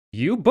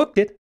You booked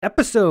it,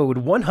 episode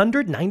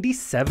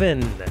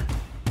 197.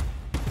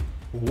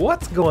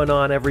 What's going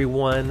on,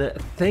 everyone?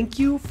 Thank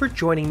you for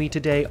joining me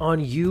today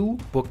on You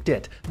Booked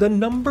It, the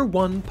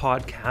 #1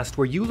 podcast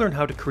where you learn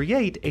how to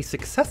create a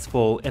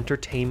successful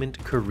entertainment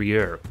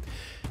career.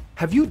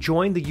 Have you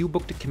joined the You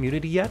Booked It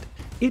community yet?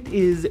 It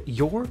is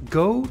your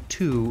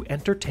go-to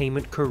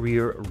entertainment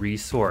career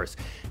resource.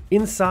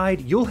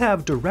 Inside, you'll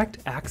have direct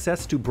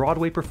access to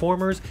Broadway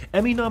performers,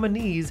 Emmy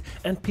nominees,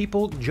 and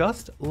people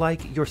just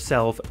like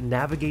yourself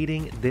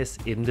navigating this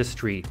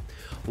industry.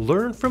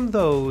 Learn from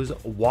those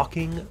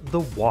walking the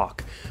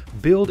walk.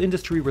 Build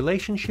industry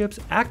relationships,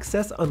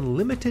 access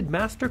unlimited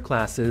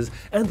masterclasses,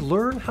 and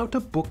learn how to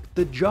book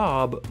the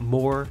job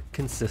more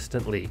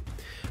consistently.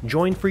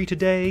 Join free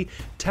today.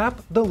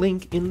 Tap the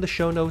link in the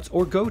show notes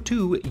or go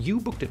to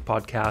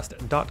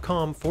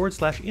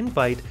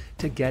youbookeditpodcast.com/invite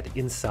to get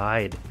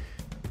inside.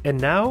 And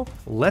now,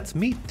 let's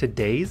meet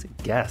today's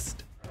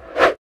guest.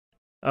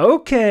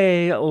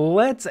 Okay,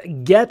 let's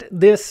get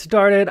this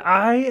started.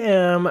 I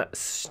am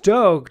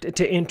stoked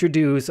to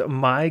introduce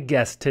my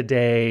guest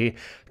today,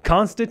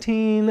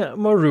 Constantine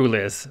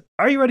Maroulis.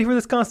 Are you ready for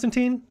this,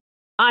 Constantine?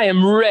 I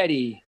am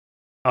ready.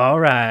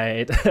 All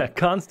right.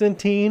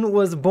 Constantine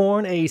was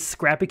born a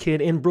scrappy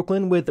kid in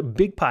Brooklyn with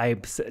big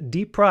pipes,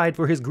 deep pride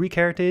for his Greek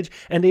heritage,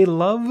 and a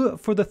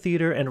love for the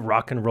theater and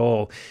rock and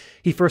roll.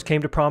 He first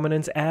came to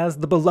prominence as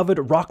the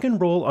beloved rock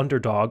and roll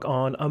underdog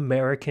on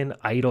American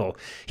Idol.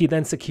 He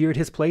then secured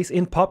his place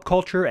in pop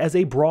culture as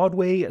a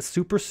Broadway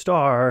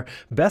superstar,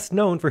 best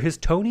known for his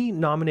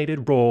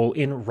Tony-nominated role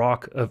in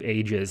Rock of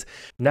Ages.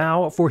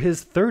 Now, for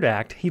his third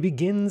act, he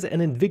begins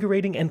an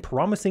invigorating and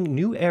promising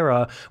new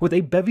era with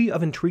a bevy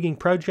of intriguing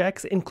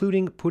projects,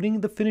 including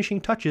putting the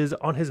finishing touches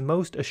on his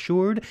most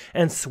assured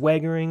and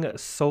swaggering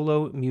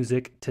solo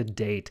music to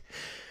date.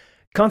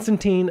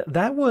 Constantine,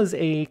 that was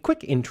a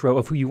quick intro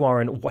of who you are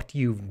and what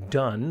you've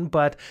done,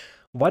 but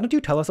why don't you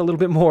tell us a little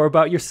bit more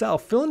about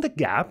yourself, fill in the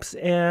gaps,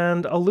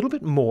 and a little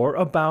bit more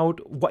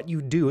about what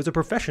you do as a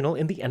professional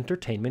in the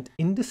entertainment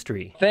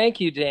industry? Thank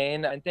you,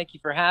 Dane, and thank you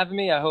for having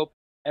me. I hope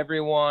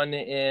everyone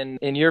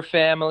in your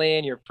family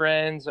and your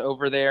friends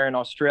over there in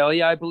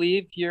Australia, I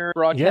believe you're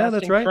broadcasting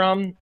that's right.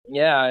 from.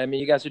 Yeah, I mean,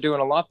 you guys are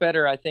doing a lot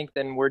better, I think,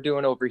 than we're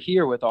doing over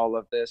here with all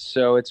of this.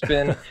 So it's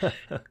been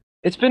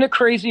It's been a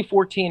crazy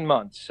 14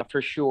 months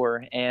for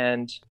sure,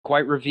 and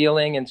quite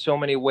revealing in so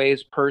many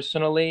ways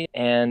personally.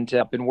 And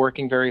I've been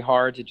working very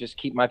hard to just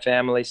keep my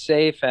family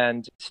safe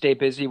and stay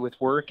busy with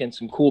work and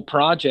some cool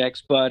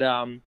projects. But,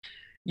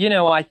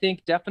 I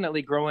think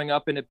definitely growing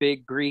up in a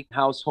big Greek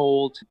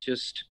household,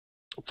 just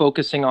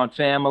focusing on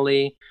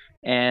family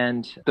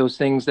and those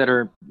things that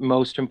are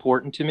most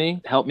important to me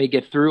help me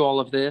get through all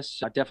of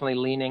this. Definitely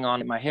leaning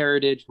on my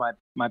heritage,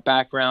 my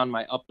background,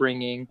 my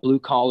upbringing, blue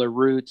collar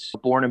roots,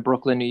 born in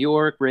Brooklyn, New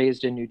York,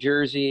 raised in New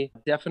Jersey.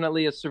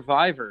 Definitely a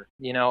survivor,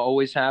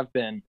 always have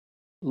been.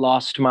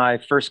 Lost my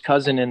first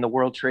cousin in the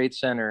World Trade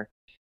Center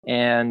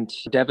and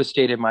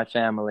devastated my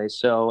family.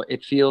 So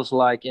it feels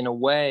like, in a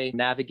way,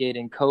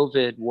 navigating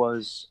COVID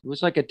was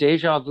like a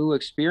deja vu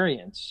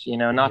experience,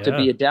 not to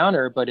be a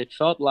downer, but it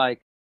felt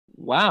like,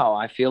 wow,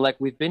 I feel like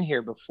we've been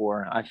here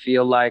before. I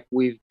feel like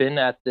we've been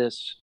at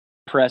this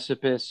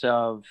precipice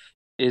of,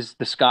 is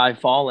the sky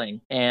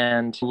falling?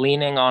 And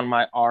leaning on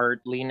my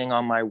art, leaning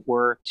on my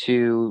work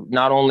to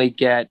not only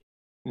get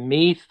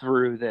me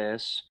through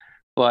this,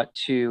 but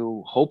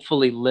to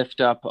hopefully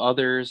lift up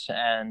others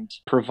and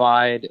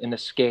provide an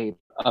escape,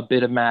 a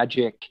bit of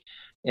magic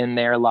in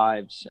their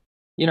lives.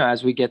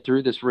 As we get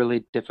through this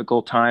really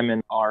difficult time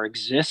in our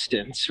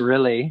existence,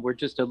 really, we're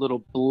just a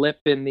little blip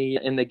in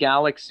the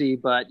galaxy.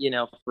 But,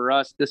 for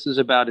us, this is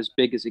about as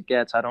big as it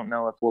gets. I don't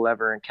know if we'll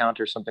ever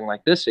encounter something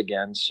like this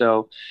again.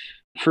 So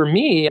for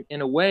me,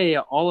 in a way,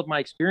 all of my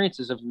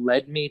experiences have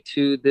led me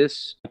to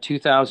this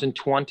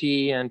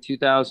 2020 and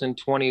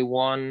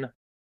 2021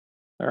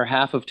 or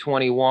half of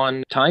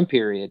 21 time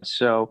period.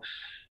 So,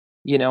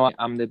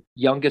 I'm the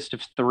youngest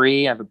of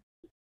three. I have a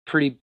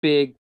pretty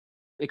big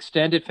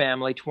extended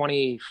family,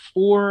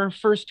 24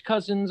 first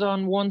cousins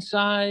on one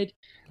side.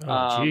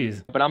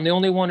 But I'm the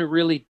only one who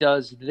really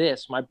does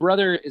this. My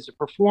brother is a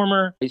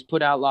performer. He's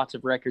put out lots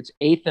of records.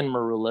 Ethan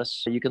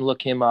Maroulis, you can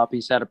look him up.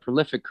 He's had a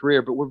prolific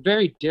career, but we're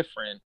very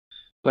different.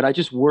 But I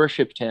just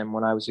worshipped him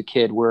when I was a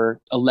kid. We're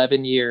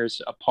 11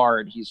 years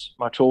apart. He's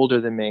much older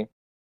than me.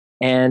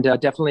 And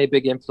definitely a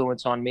big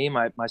influence on me.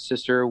 My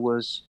sister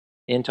was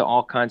into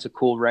all kinds of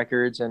cool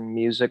records and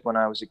music when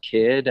I was a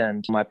kid.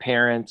 And my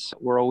parents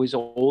were always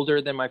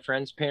older than my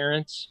friends'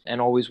 parents and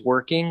always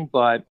working.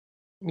 But,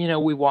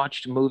 we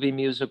watched movie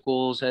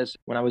musicals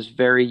when I was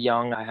very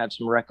young. I have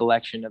some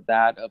recollection of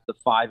that, of the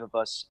five of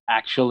us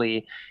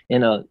actually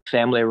in a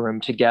family room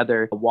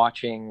together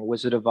watching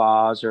Wizard of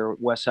Oz or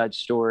West Side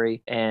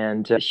Story,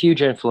 and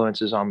huge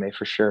influences on me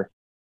for sure.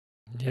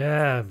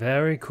 Yeah,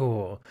 very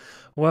cool.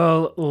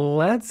 Well,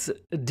 let's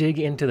dig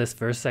into this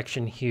first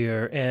section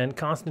here. And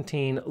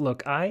Constantine,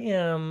 look, I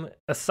am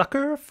a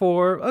sucker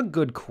for a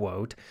good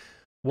quote.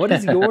 What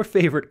is your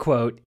favorite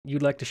quote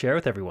you'd like to share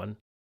with everyone?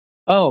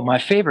 Oh, my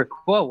favorite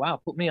quote.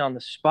 Wow, put me on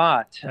the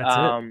spot. That's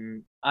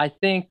it. I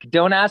think,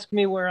 don't ask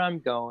me where I'm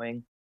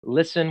going.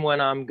 Listen when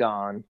I'm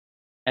gone.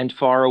 And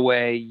far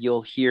away,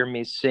 you'll hear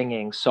me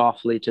singing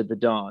softly to the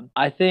dawn.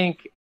 I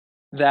think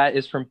that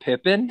is from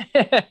Pippin.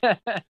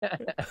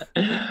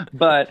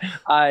 But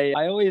I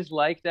always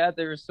liked that.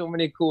 There were so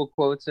many cool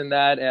quotes in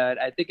that. And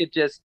I think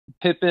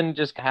Pippin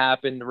just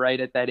happened right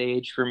at that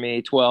age for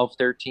me, 12,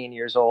 13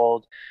 years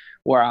old,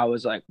 where I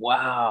was like,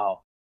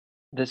 wow,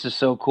 this is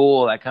so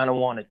cool. I kind of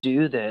want to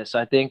do this.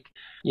 I think,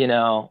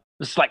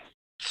 it's like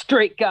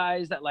straight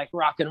guys that like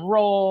rock and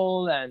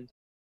roll and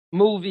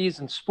movies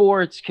and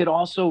sports could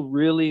also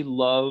really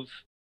love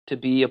to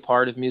be a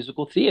part of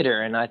musical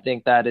theater. And I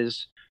think that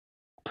is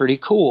pretty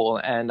cool.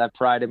 And I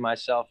prided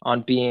myself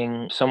on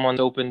being someone's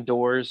opened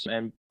doors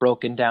and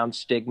broken down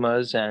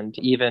stigmas, and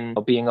even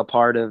being a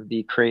part of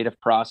the creative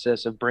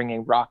process of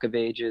bringing Rock of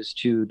Ages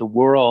to the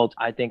world.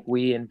 I think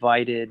we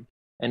invited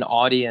an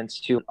audience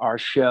to our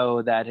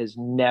show that has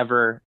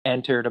never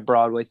entered a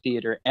Broadway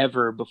theater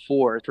ever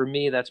before. For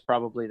me, that's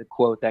probably the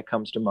quote that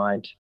comes to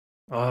mind.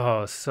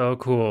 Oh, so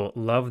cool.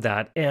 Love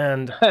that.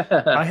 And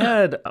I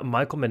had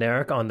Michael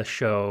Minerick on the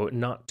show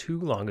not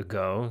too long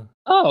ago.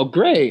 Oh,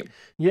 great.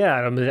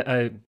 Yeah,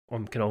 I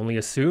can only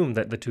assume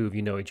that the two of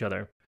you know each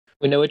other.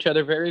 We know each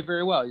other very,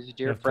 very well. He's a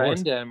dear Of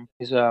course. friend, and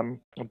he's a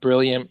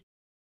brilliant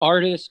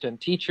artist and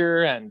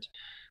teacher and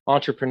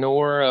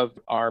entrepreneur of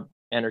our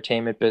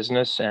entertainment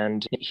business.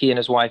 And he and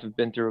his wife have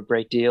been through a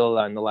great deal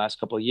in the last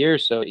couple of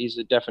years. So he's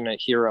a definite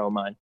hero of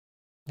mine.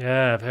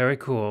 Yeah, very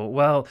cool.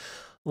 Well,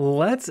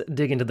 let's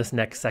dig into this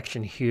next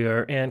section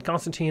here. And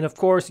Constantine, of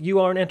course, you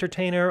are an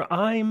entertainer.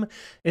 I'm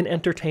an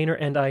entertainer,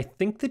 and I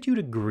think that you'd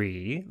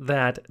agree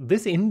that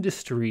this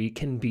industry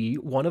can be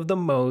one of the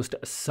most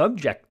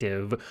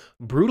subjective,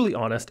 brutally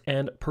honest,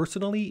 and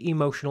personally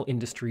emotional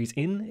industries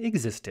in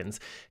existence.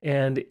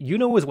 And you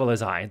know as well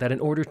as I that in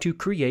order to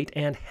create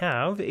and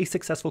have a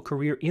successful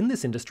career in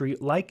this industry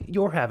like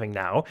you're having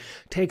now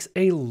takes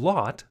a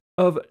lot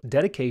of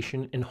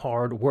dedication and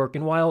hard work.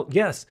 And while,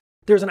 yes,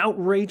 there's an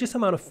outrageous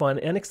amount of fun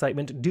and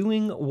excitement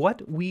doing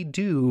what we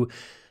do,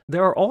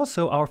 there are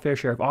also our fair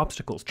share of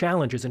obstacles,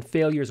 challenges, and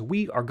failures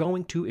we are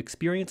going to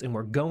experience and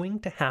we're going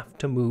to have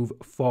to move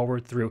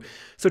forward through.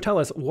 So tell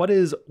us, what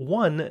is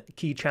one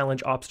key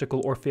challenge,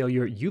 obstacle, or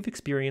failure you've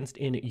experienced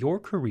in your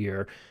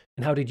career,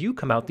 and how did you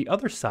come out the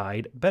other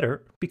side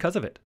better because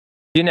of it?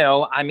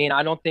 I mean,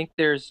 I don't think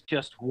there's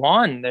just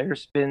one.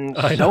 There's been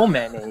I so know.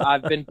 many.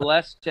 I've been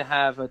blessed to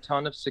have a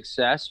ton of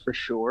success for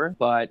sure.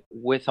 But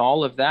with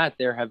all of that,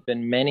 there have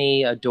been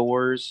many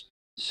doors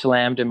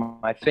slammed in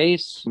my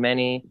face,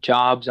 many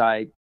jobs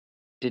I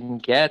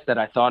didn't get that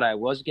I thought I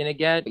was going to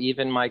get.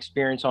 Even my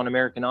experience on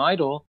American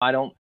Idol,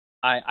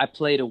 I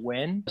play to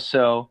win.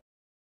 So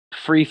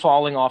free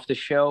falling off the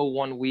show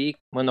one week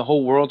when the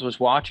whole world was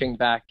watching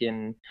back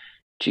in,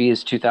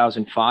 geez,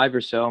 2005 or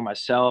so.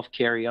 Myself,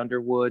 Carrie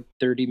Underwood,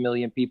 30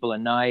 million people a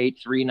night,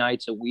 3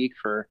 nights a week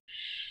for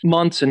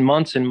months and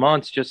months and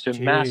months. Just a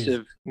Jeez.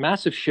 massive,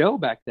 massive show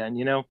back then.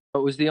 It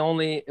was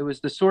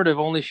the sort of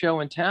only show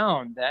in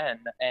town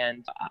then.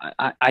 And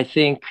I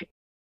think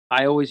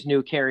I always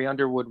knew Carrie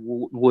Underwood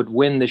would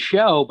win the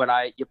show, but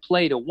you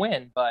play to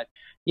win. But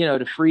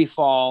to free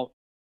fall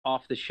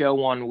off the show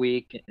one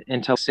week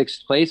until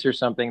sixth place or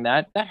something,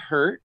 that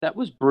hurt. That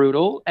was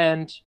brutal.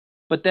 And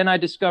but then I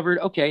discovered,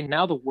 okay,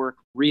 now the work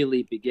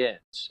really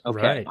begins. Okay,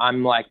 Right.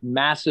 I'm like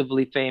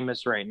massively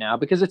famous right now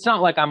because it's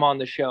not like I'm on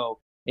the show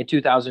in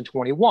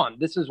 2021.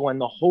 This is when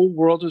the whole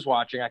world was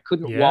watching. I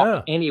couldn't walk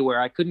Yeah.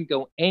 anywhere. I couldn't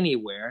go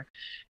anywhere.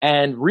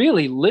 And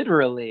really,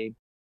 literally,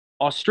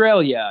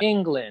 Australia,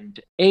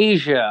 England,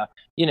 Asia,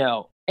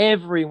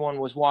 everyone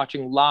was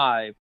watching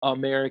live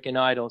American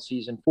Idol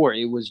season 4.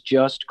 It was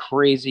just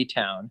crazy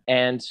town.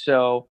 And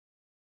so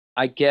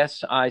I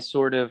guess I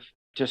sort of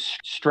just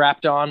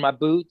strapped on my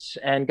boots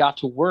and got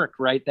to work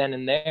right then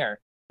and there.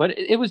 But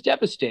it was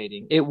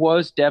devastating. It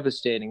was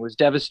devastating. It was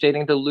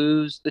devastating to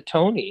lose the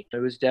Tony. It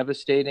was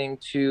devastating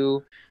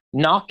to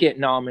not get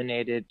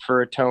nominated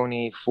for a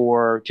Tony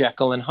for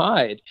Jekyll and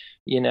Hyde.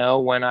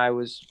 When I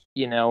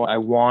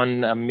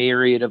won a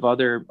myriad of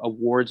other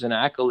awards and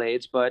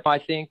accolades. But I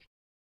think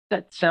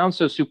that sounds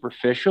so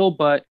superficial,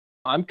 but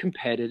I'm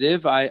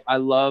competitive. I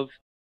love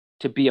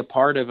to be a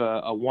part of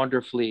a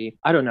wonderfully,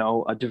 I don't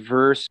know, a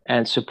diverse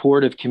and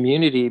supportive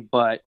community.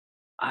 But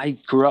I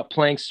grew up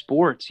playing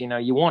sports.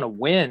 You want to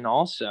win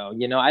also.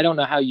 I don't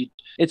know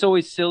it's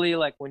always silly,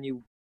 like when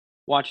you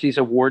watch these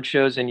award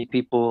shows and you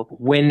people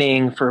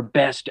winning for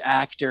best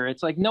actor.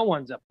 It's like no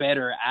one's a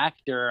better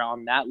actor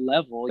on that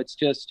level. It's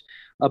just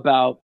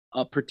about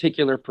a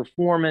particular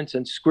performance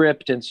and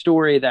script and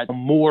story that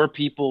more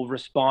people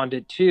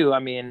responded to. I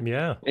mean,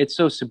 Yeah. it's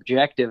so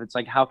subjective. It's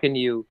like, how can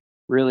you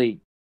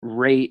really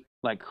rate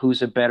like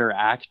who's a better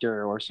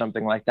actor or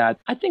something like that?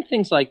 I think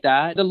things like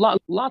that.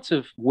 Lots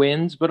of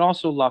wins, but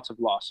also lots of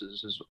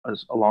losses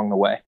as along the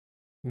way.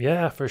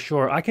 Yeah, for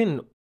sure. I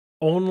can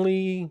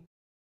only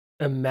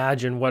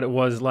imagine what it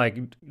was like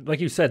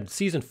you said,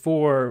 season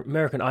 4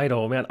 American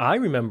Idol. Man, I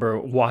remember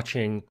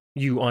watching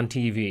you on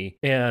TV,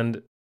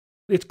 and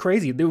It's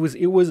crazy. It was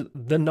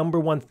the number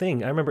one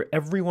thing. I remember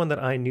everyone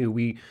that I knew,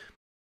 we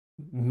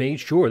made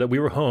sure that we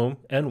were home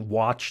and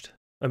watched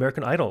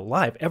American Idol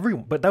live.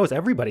 But that was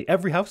everybody,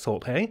 every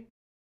household, hey?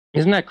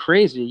 Isn't that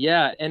crazy?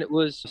 Yeah. And it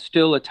was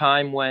still a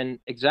time when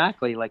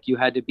exactly like you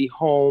had to be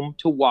home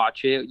to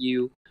watch it.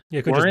 You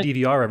could just weren't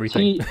DVR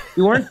everything.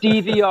 you weren't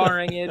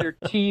DVRing it or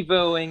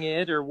TiVoing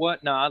it or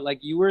whatnot. Like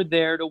you were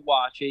there to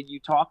watch it.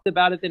 You talked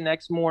about it the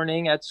next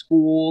morning at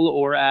school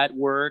or at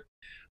work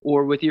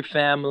or with your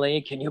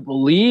family. Can you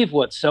believe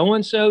what so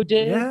and so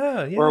did?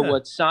 Yeah, Or yeah.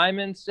 what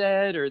Simon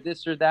said, or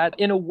this or that.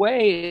 In a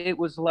way, it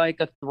was like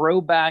a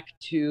throwback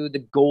to the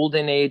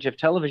golden age of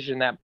television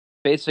that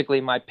basically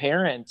my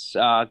parents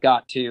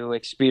got to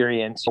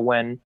experience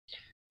when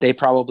they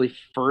probably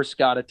first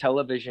got a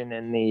television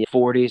in the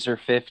 40s or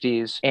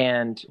 50s.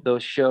 And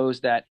those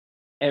shows that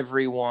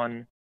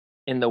everyone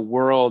in the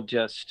world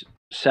just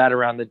sat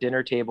around the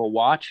dinner table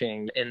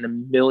watching in the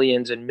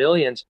millions and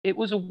millions. It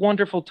was a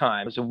wonderful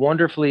time. It was a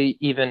wonderfully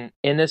even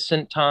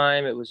innocent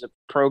time. It was a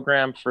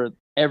program for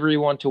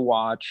everyone to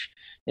watch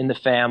in the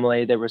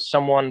family. There was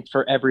someone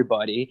for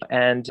everybody.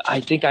 And I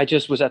think I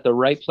just was at the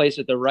right place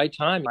at the right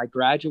time. I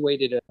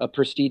graduated a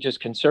prestigious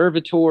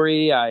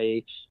conservatory.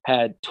 I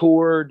had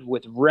toured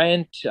with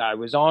Rent. I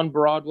was on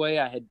Broadway.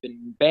 I had been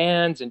in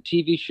bands and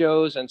TV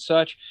shows and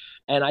such.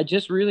 And I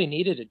just really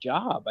needed a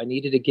job. I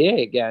needed a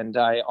gig. And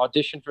I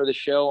auditioned for the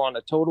show on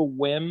a total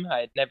whim. I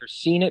had never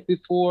seen it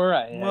before.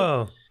 I had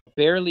Whoa.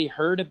 barely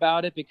heard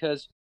about it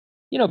because,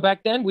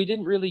 back then we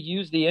didn't really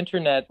use the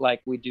internet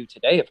like we do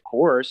today, of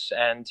course.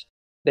 And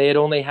they had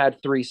only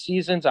had 3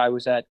 seasons. I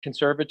was at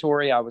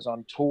conservatory. I was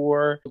on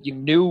tour. You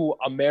knew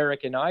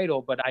American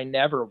Idol, but I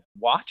never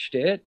watched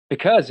it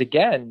because,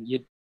 again,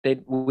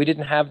 we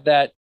didn't have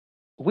that.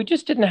 We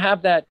just didn't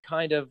have that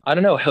kind of, I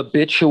don't know,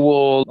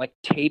 habitual like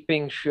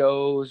taping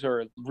shows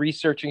or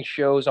researching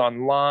shows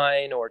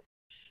online or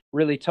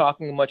really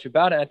talking much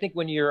about it. I think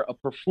when you're a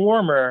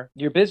performer,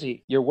 you're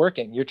busy, you're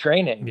working, you're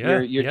training,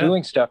 Yeah, you're yeah,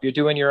 doing stuff, you're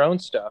doing your own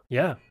stuff.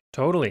 yeah,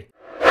 totally.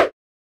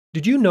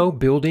 Did you know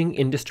building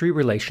industry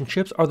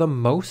relationships are the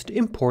most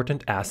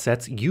important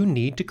assets you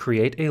need to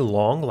create a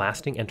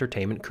long-lasting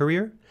entertainment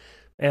career?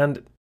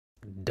 And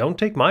don't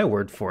take my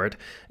word for it.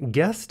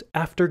 Guest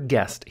after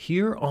guest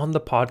here on the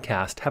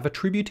podcast have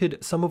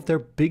attributed some of their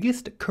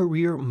biggest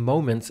career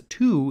moments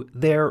to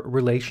their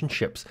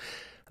relationships.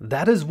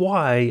 That is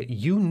why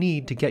you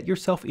need to get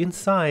yourself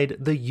inside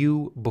the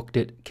You Booked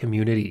It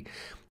community.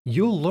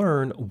 You'll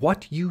learn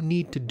what you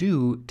need to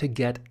do to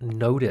get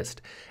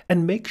noticed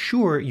and make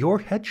sure your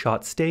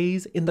headshot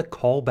stays in the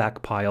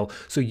callback pile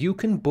so you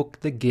can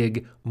book the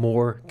gig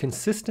more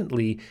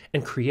consistently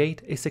and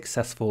create a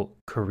successful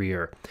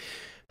career.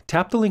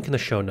 Tap the link in the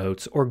show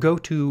notes or go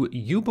to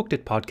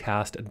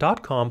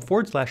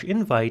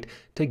youbookeditpodcast.com/invite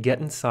to get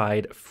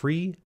inside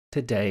free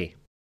today.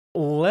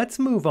 Let's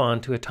move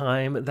on to a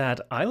time that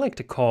I like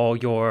to call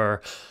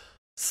your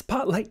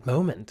spotlight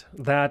moment.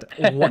 That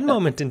one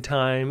moment in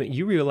time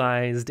you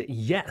realized,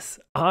 yes,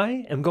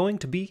 I am going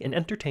to be an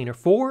entertainer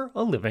for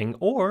a living.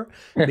 Or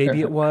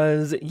maybe it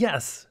was,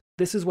 yes,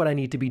 this is what I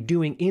need to be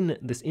doing in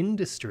this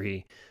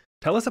industry.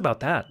 Tell us about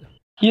that.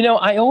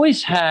 I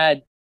always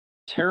had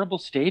terrible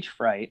stage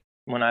fright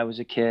when I was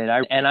a kid.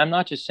 And I'm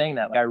not just saying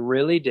that. I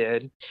really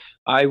did.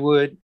 I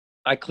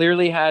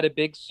clearly had a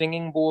big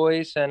singing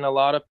voice and a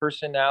lot of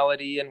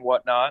personality and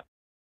whatnot.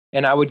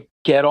 And I would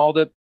get all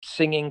the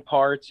singing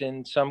parts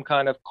in some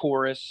kind of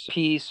chorus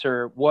piece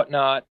or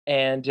whatnot.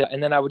 And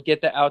then I would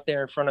get that out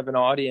there in front of an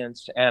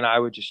audience and I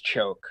would just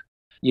choke,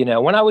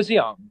 when I was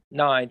young,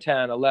 9,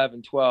 10,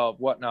 11, 12,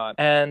 whatnot.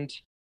 And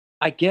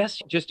I guess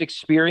just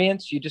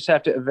experience. You just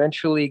have to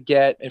eventually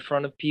get in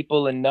front of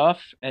people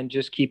enough and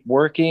just keep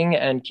working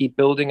and keep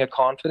building a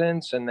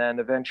confidence. And then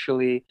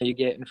eventually you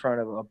get in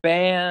front of a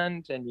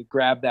band and you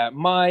grab that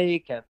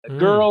mic and the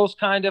girls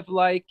kind of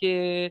like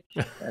it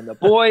and the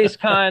boys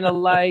kind of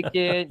like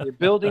it. You're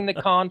building the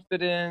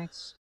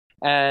confidence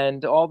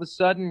and all of a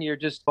sudden you're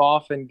just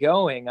off and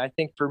going. I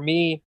think for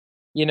me,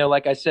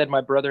 like I said,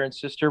 my brother and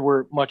sister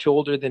were much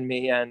older than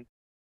me and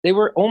they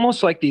were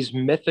almost like these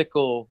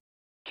mythical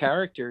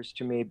characters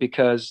to me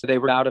because they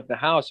were out of the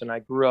house and I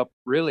grew up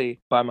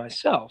really by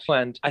myself.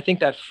 And I think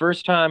that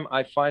first time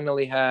I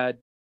finally had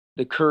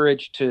the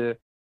courage to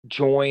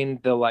join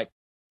the like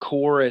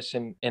chorus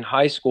in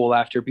high school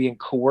after being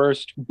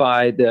coerced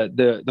by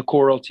the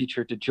choral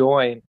teacher to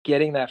join,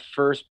 getting that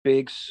first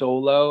big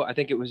solo, I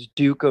think it was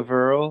Duke of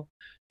Earl.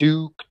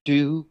 Duke,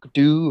 Duke,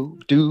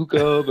 Duke, Duke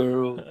of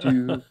Earl,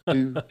 Duke,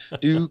 Duke,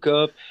 Duke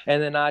of.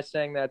 And then I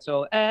sang that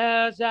song,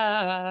 as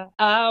I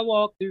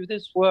walk through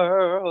this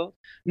world,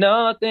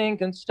 nothing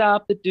can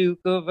stop the Duke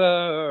of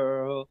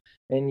Earl.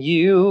 And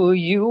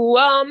you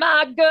are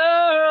my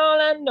girl,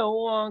 and no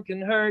one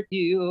can hurt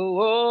you.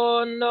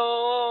 Oh,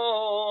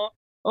 no.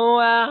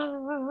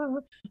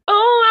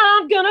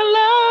 I'm gonna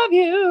love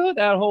you.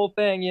 That whole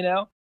thing,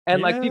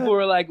 And like people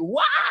were like,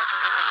 wow.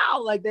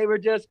 Like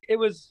it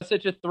was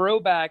such a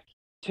throwback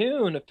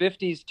tune, a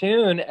 50s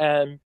tune.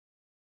 And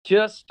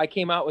I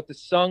came out with the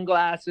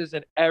sunglasses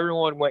and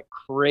everyone went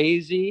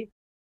crazy.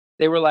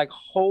 they were like,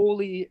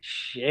 holy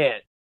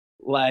shit,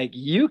 like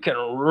you can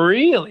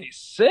really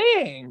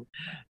sing.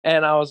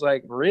 And I was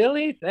like,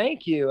 really?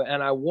 Thank you.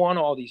 And I won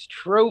all these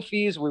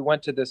trophies. We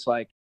went to this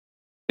like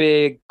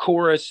big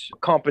chorus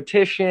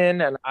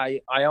competition, and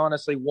I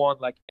honestly won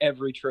like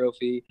every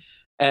trophy,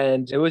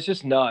 and it was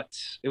just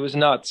nuts. It was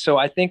nuts. So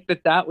I think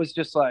that that was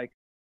just like,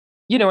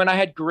 and I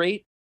had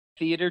great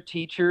theater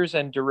teachers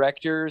and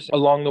directors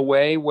along the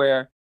way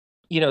where,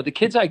 the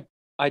kids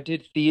I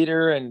did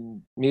theater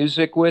and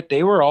music with,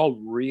 they were all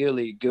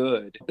really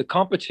good. The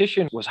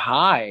competition was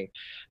high,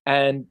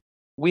 and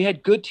we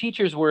had good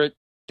teachers where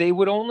they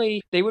would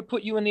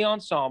put you in the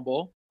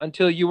ensemble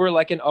until you were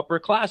like an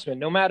upperclassman,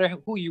 no matter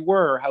who you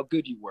were or how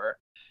good you were.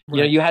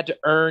 Right. You had to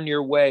earn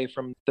your way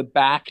from the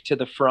back to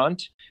the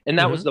front. And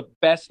that was Hmm. the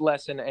best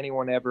lesson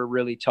anyone ever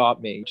really taught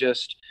me,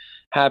 just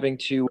having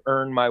to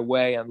earn my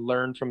way and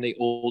learn from the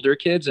older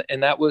kids.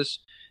 And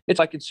it's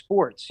like in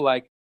sports,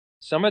 like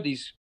some of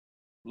these,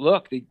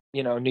 look,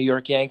 New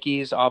York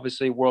Yankees,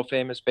 obviously world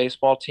famous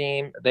baseball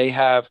team, they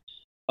have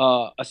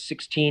a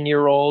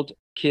 16-year-old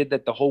kid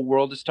that the whole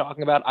world is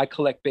talking about. I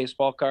collect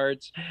baseball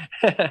cards,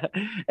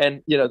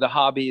 and the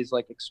hobby is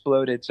like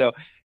exploded. So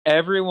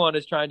everyone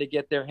is trying to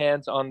get their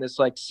hands on this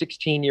like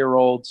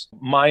 16-year-old's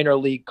minor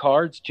league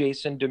cards,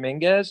 Jason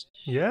Dominguez,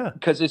 Yeah.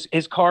 because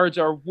his cards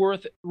are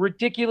worth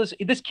ridiculous.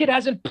 This kid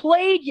hasn't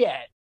played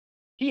yet.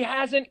 He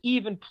hasn't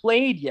even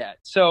played yet.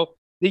 So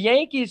the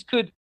Yankees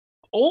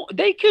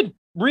they could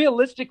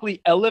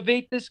realistically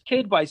elevate this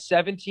kid by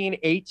 17,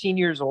 18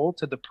 years old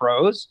to the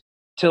pros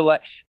to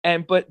like,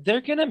 but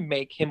they're going to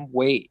make him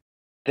wait.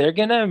 They're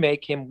going to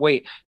make him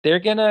wait. They're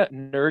going to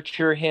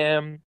nurture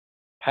him,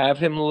 have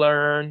him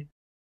learn.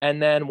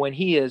 And then when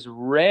he is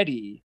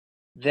ready,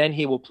 then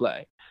he will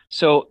play.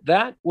 So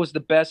that was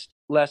the best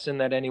lesson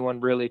that anyone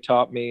really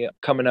taught me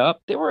coming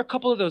up. There were a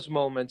couple of those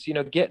moments,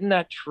 getting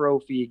that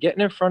trophy,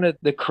 getting in front of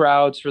the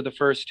crowds for the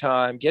first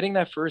time, getting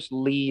that first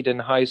lead in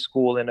high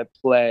school in a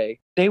play.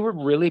 They were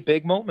really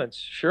big moments.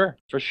 Sure,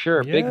 for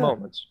sure. Big Yeah.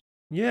 moments.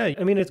 Yeah.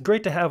 I mean, it's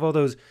great to have all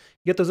those,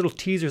 you get those little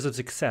teasers of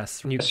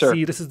success when you Yes, sir.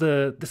 see this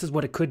is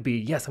what it could be.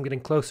 Yes, I'm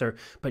getting closer.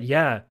 But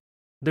yeah,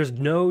 there's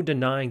no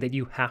denying that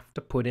you have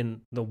to put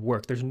in the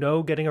work. There's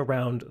no getting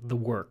around the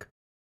work.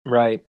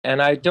 Right.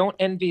 And I don't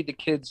envy the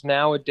kids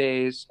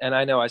nowadays. And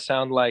I know I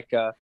sound like,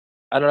 I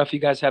don't know if you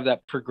guys have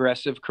that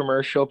progressive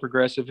commercial,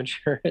 Progressive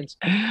Insurance,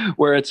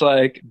 where it's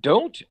like,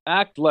 don't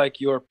act like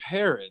your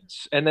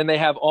parents. And then they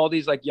have all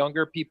these like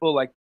younger people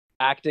like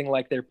acting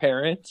like their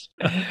parents.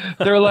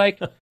 They're like,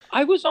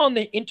 I was on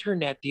the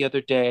internet the other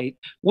day.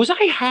 Was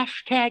I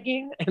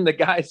hashtagging? And the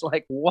guy's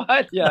like,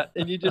 what? Yeah.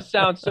 And you just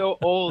sound so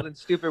old and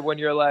stupid when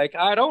you're like,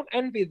 I don't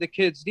envy the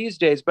kids these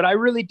days, but I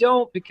really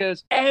don't,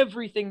 because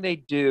everything they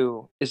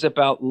do is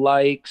about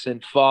likes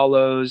and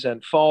follows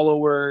and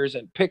followers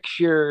and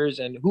pictures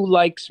and who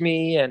likes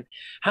me and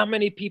how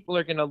many people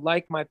are going to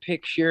like my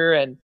picture.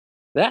 And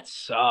that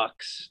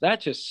sucks.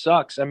 That just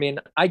sucks. I mean,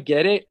 I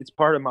get it. It's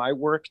part of my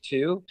work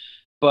too,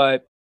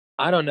 but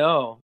I don't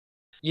know.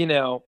 You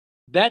know,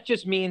 that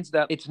just means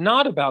that it's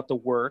not about the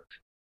work,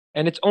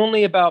 and it's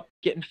only about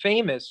getting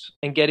famous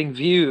and getting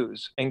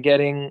views and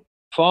getting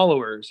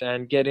followers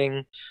and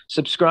getting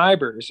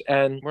subscribers.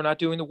 And we're not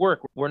doing the work.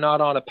 We're not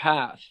on a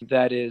path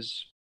that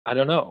is, I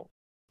don't know.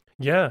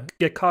 Yeah,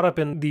 get caught up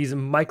in these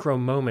micro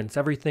moments.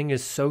 Everything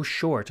is so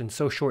short and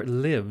so short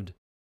lived.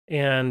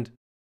 And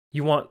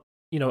you want,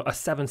 a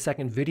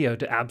 7-second video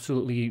to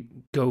absolutely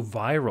go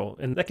viral.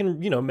 And that can,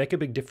 make a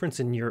big difference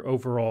in your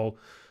overall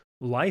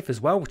life as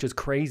well, which is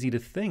crazy to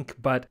think.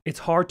 But it's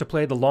hard to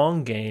play the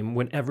long game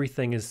when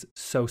everything is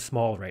so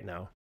small right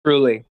now.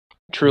 Truly,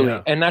 truly.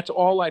 Yeah. And that's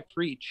all I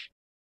preach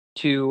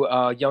to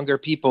younger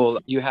people.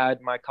 You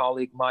had my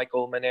colleague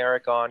Michael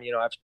Manerick on.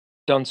 I've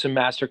done some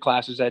master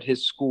classes at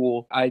his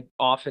school. I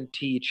often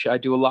teach. I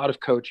do a lot of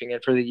coaching.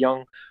 And for the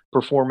young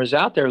performers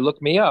out there,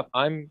 look me up.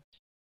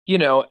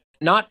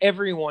 Not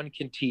everyone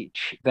can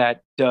teach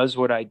that does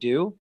what I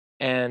do.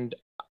 And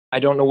I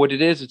don't know what it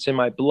is. It's in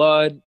my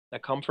blood. I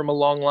come from a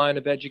long line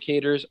of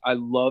educators. I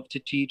love to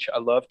teach. I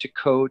love to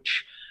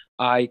coach.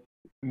 I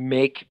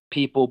make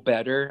people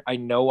better. I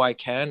know I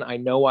can. I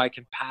know I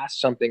can pass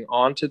something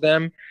on to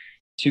them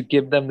to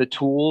give them the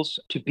tools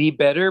to be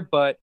better,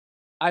 but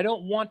I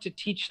don't want to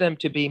teach them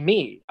to be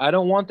me. I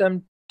don't want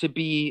them to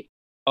be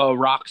a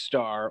rock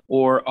star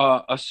or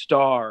a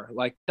star.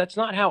 Like, that's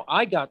not how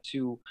I got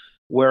to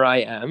where I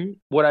am.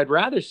 What I'd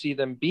rather see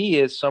them be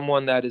is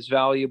someone that is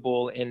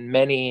valuable in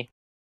many,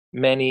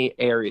 many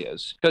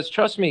areas. Because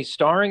trust me,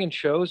 starring in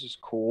shows is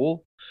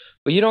cool,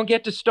 but you don't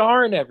get to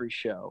star in every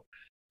show.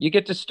 You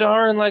get to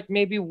star in like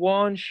maybe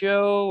one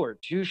show or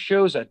two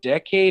shows a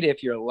decade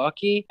if you're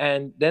lucky.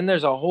 And then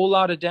there's a whole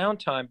lot of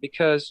downtime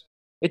because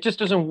it just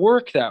doesn't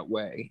work that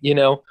way.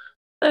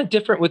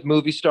 Different with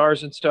movie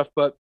stars and stuff,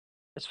 but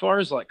as far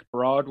as like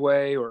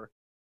Broadway or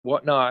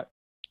whatnot,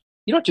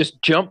 you don't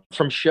just jump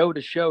from show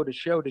to show to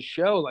show to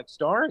show, like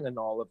starring in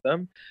all of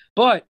them.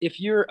 But if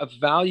you're a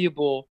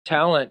valuable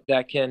talent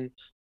that can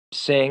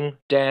sing,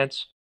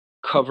 dance,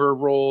 cover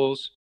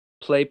roles,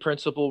 play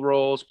principal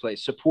roles, play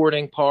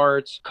supporting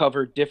parts,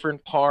 cover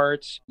different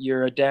parts.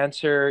 You're a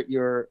dancer,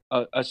 you're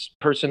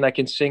person that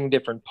can sing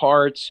different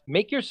parts.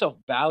 Make yourself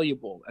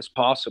valuable as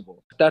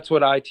possible. That's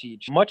what I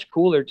teach. Much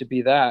cooler to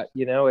be that,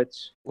 you know,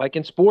 it's like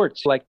in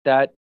sports, like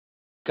that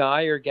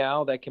guy or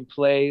gal that can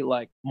play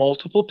like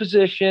multiple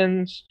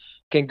positions,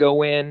 can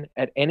go in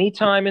at any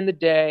time in the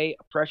day,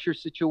 a pressure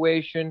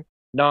situation,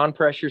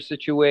 non-pressure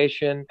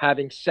situation,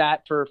 having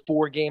sat for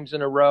 4 games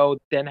in a row,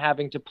 then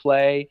having to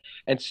play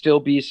and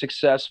still be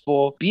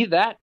successful. Be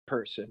that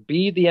person,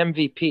 be the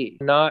MVP.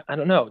 Not, I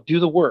don't know, do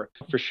the work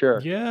for sure.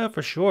 Yeah,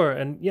 for sure.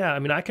 And yeah, I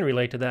mean, I can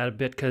relate to that a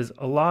bit because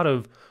a lot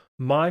of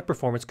my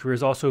performance career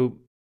is also,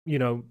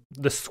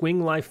 the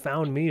swing life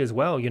found me as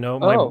well.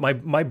 Oh,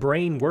 My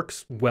brain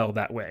works well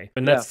that way.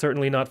 And yeah. that's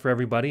certainly not for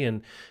everybody.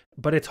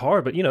 But it's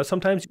hard. But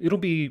sometimes it'll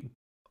be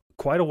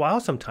quite a while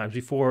sometimes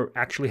before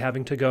actually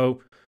having to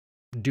go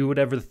do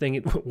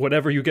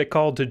whatever you get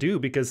called to do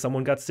because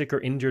someone got sick or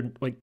injured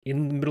like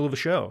in the middle of a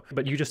show.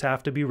 But you just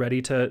have to be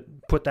ready to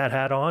put that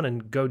hat on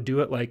and go do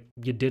it like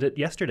you did it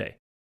yesterday.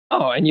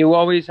 Oh, and you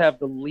always have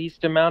the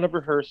least amount of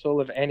rehearsal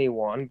of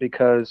anyone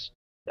because,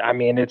 I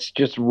mean, it's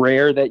just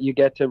rare that you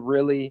get to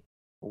really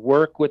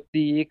work with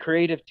the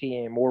creative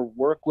team or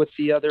work with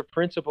the other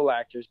principal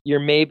actors.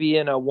 You're maybe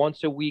in a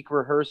once a week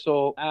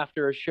rehearsal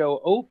after a show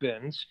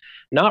opens,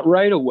 not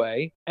right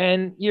away,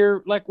 and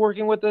you're like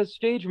working with a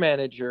stage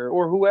manager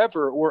or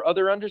whoever or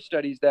other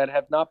understudies that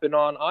have not been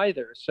on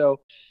either.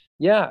 So,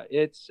 yeah,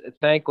 it's a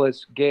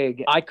thankless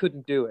gig. I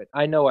couldn't do it.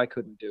 I know I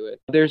couldn't do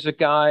it. There's a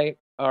guy,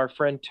 our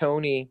friend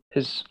Tony,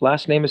 his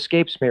last name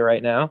escapes me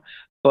right now,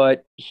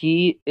 but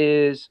he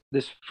is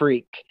this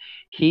freak.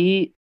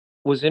 He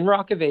was in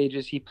Rock of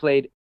Ages. He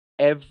played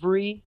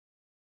every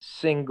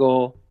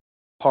single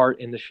part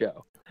in the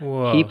show. He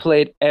Whoa.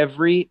 played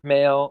every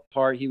male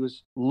part. He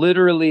was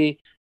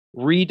literally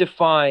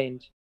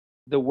redefined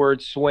the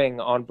word swing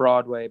on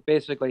Broadway.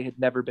 Basically, had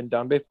never been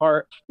done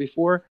before.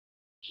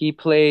 He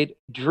played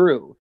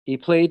Drew. He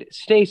played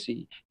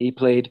Stacy. He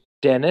played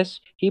Dennis.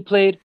 He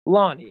played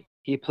Lonnie.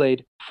 He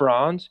played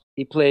Franz.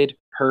 He played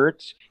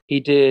Hertz. He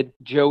did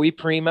Joey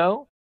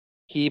Primo.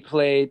 He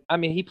played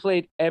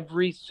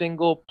every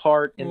single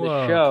part in the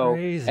Whoa, show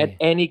at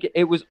crazy.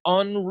 it was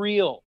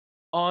unreal.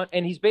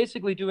 And he's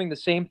basically doing the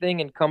same thing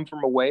in Come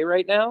From Away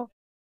right now.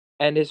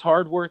 And his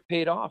hard work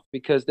paid off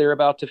because they're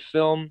about to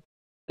film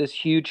this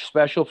huge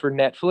special for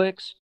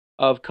Netflix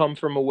of Come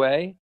From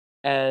Away.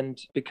 And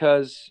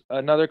because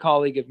another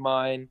colleague of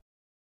mine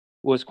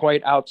was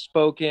quite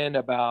outspoken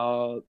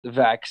about the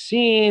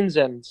vaccines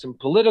and some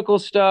political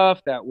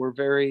stuff that were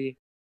very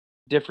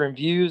different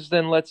views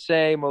than, let's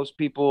say, most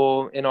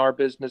people in our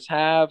business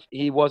have.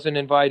 He wasn't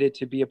invited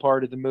to be a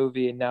part of the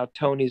movie, and now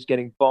Tony's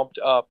getting bumped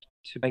up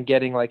to and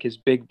getting like his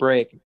big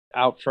break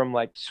out from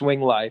like swing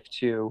life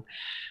to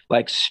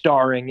like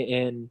starring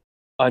in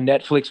a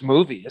Netflix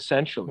movie,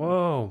 essentially.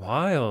 Whoa,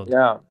 wild.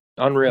 Yeah,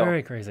 unreal.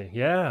 Very crazy.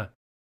 Yeah.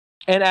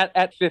 And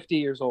at 50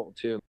 years old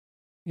too.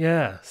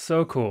 Yeah,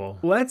 so cool.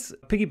 Let's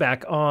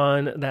piggyback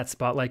on that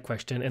spotlight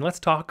question and let's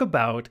talk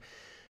about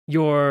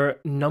your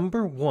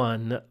number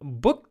one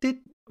booked it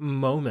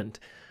moment.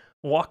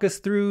 Walk us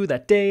through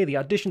that day, the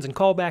auditions and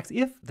callbacks,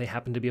 if they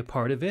happen to be a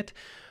part of it.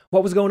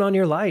 What was going on in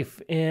your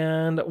life,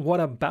 and what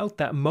about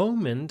that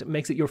moment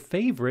makes it your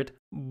favorite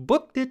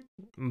booked it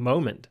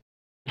moment?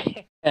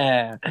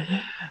 Yeah.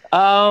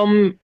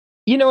 Um,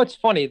 it's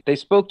funny. They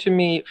spoke to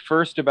me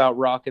first about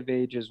Rock of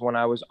Ages when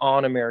I was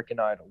on American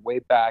Idol way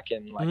back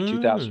in like Mm,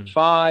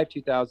 2005,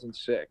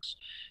 2006.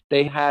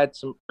 They had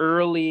some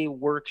early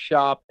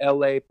workshop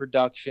LA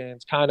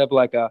productions, kind of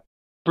like a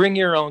bring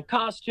your own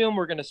costume.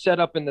 We're going to set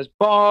up in this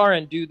bar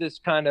and do this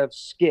kind of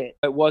skit.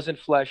 It wasn't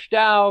fleshed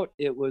out.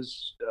 It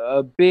was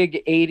a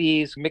big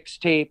 80s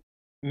mixtape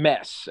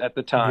mess at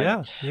the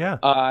time. yeah,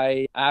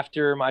 yeah.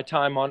 After my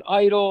time on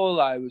Idol,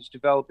 I was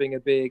developing a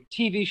big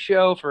TV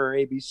show for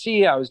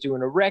ABC. I was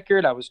doing a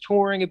record. I was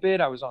touring a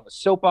bit. I was on a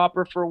soap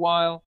opera for a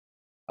while.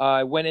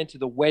 I went into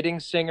The Wedding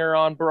Singer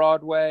on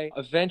Broadway.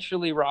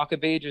 Eventually, Rock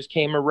of Ages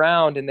came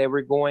around and they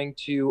were going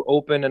to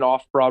open an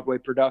off Broadway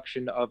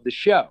production of the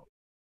show.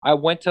 I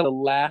went to the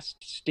last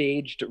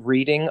staged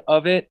reading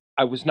of it.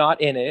 I was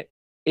not in it.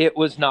 It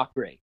was not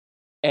great.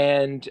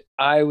 And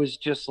I was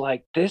just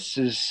like,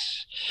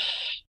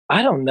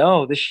 I don't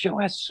know, this show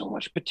has so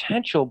much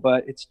potential,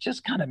 but it's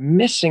just kind of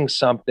missing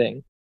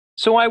something.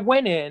 So I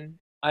went in,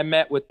 I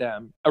met with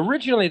them.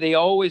 Originally, they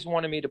always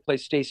wanted me to play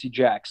Stacey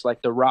Jacks,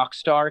 like the rock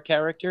star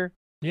character.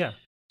 Yeah.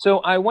 So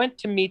I went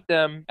to meet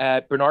them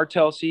at Bernard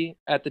Telsey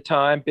at the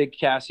time, big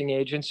casting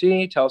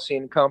agency, Telsey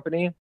and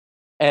Company.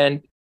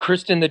 And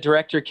Kristen, the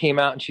director, came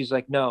out and she's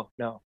like, no,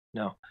 no,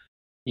 no.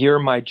 You're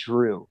my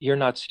Drew. You're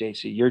not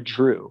Stacy. You're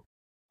Drew.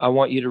 I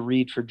want you to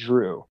read for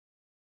Drew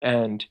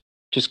and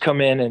just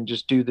come in and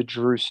just do the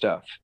Drew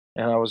stuff.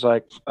 And I was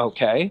like,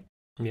 okay.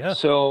 Yeah.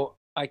 So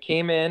I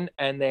came in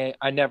and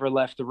I never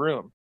left the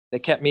room. They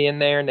kept me in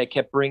there and they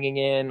kept bringing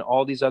in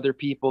all these other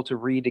people to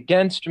read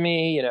against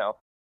me,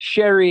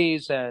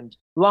 Sherry's and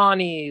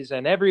Lonnie's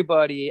and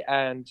everybody.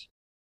 And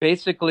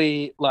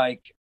basically,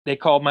 like, they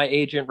called my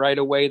agent right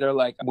away. They're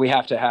like, we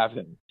have to have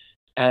him.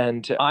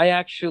 And I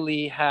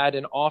actually had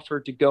an offer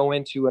to go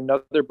into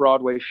another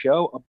Broadway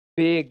show, a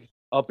big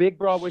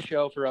Broadway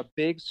show for a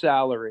big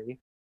salary.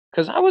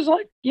 Cause I was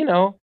like,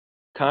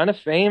 kind of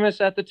famous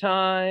at the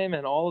time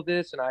and all of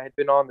this. And I had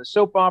been on the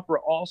soap opera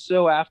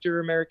also after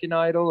American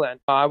Idol.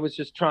 And I was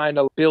just trying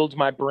to build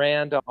my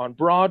brand on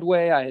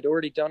Broadway. I had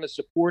already done a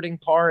supporting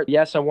part.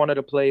 Yes, I wanted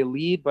to play a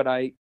lead, but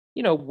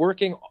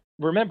working,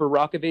 remember,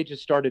 Rock of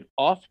Ages started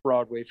off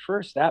Broadway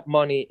first. That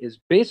money is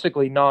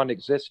basically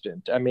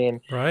non-existent. I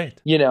mean, Right.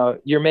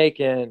 you're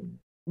making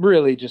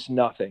really just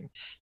nothing.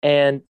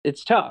 And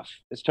it's tough.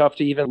 It's tough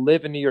to even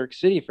live in New York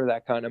City for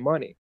that kind of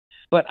money.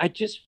 But I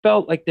just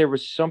felt like there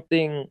was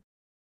something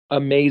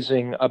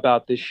amazing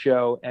about this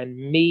show, and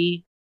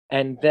me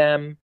and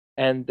them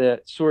and the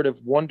sort of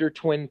Wonder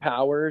Twin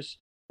powers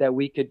that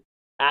we could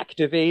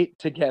activate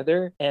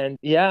together. And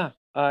yeah,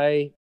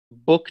 I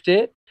booked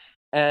it,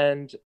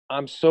 and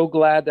I'm so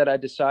glad that I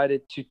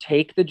decided to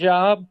take the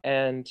job,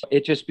 and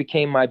it just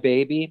became my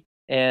baby.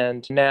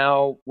 And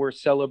now we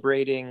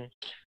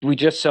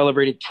just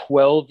celebrated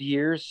 12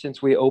 years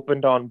since we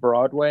opened on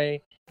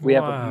Broadway. We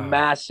have a Wow.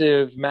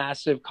 massive,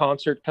 massive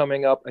concert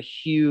coming up, a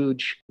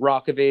huge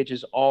Rock of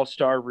Ages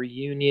All-Star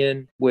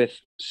reunion with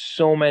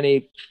so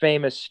many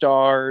famous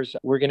stars.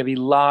 We're going to be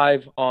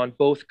live on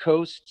both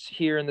coasts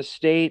here in the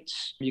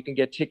States. You can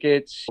get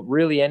tickets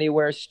really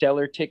anywhere,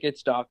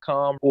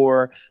 stellartickets.com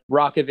or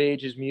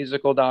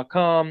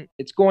rockofagesmusical.com.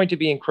 It's going to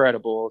be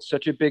incredible.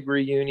 Such a big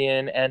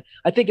reunion. And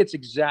I think it's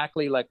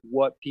exactly like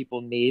what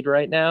people need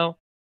right now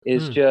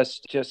is Hmm.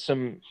 just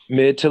some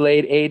mid to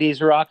late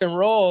 80s rock and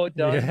roll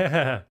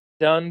Yeah.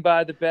 done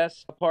by the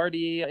best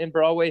party in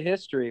Broadway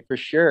history for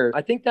sure.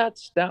 I think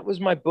that was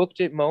my booked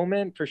it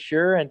moment for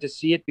sure. And to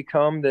see it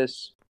become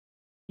this,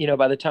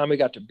 by the time we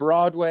got to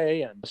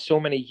Broadway and so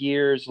many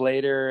years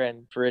later,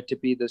 and for it to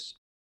be this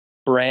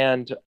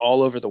brand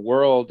all over the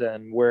world,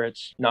 and where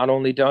it's not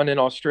only done in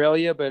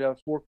Australia, but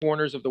four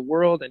corners of the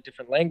world and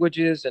different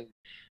languages and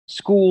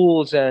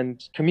schools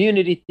and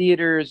community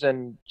theaters,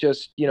 and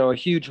just, a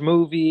huge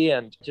movie,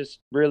 and just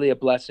really a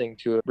blessing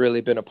to have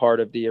really been a part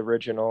of the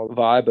original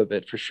vibe of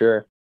it for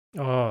sure.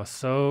 Oh,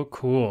 so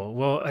cool.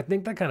 Well, I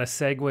think that kind of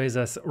segues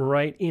us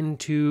right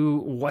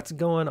into what's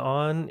going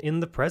on in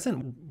the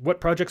present.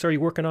 What projects are you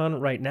working on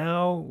right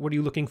now? What are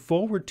you looking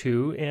forward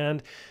to?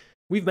 And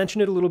we've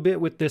mentioned it a little bit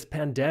with this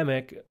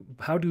pandemic.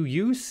 How do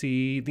you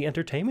see the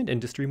entertainment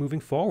industry moving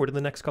forward in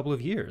the next couple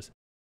of years?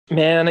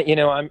 Man,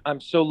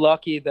 I'm so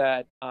lucky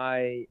that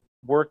I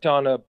worked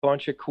on a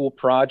bunch of cool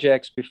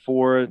projects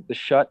before the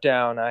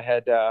shutdown. I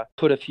had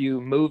put a few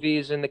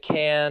movies in the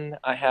can.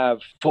 I have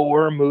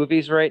four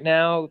movies right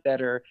now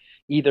that are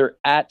either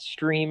at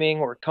streaming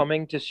or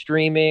coming to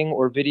streaming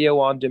or video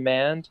on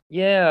demand.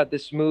 Yeah,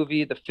 this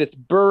movie, The Fifth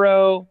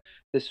Borough,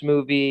 this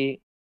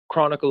movie,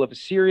 Chronicle of a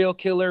Serial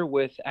Killer,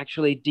 with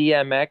actually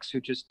DMX, who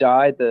just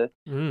died, the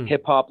Mm.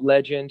 hip hop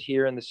legend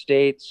here in the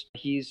States.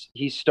 He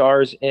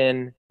stars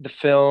in the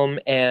film.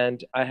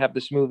 And I have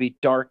this movie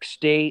Dark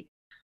State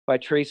by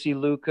Tracy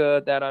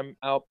Luca that I'm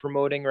out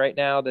promoting right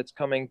now, that's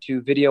coming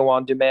to video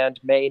on demand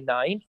May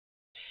 9th.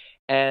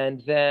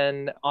 And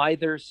then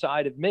Either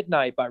Side of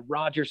Midnight by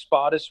Roger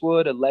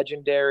Spottiswoode, a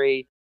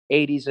legendary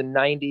 80s and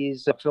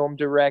 90s film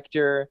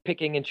director,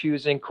 picking and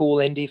choosing cool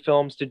indie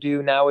films to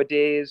do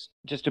nowadays.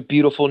 Just a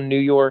beautiful New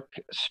York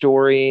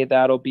story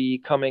that'll be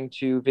coming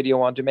to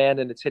video on demand,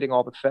 and it's hitting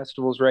all the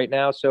festivals right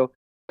now. So,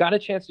 got a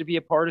chance to be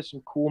a part of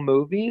some cool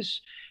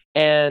movies.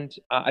 And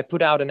I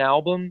put out an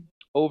album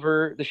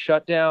over the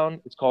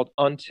shutdown. It's called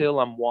Until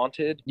I'm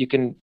Wanted. You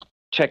can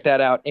check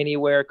that out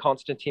anywhere,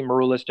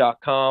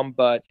 constantinemaroulis.com,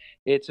 but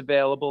it's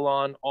available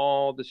on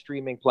all the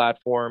streaming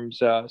platforms,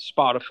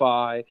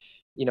 Spotify,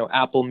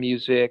 Apple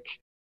Music,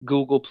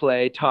 Google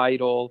Play,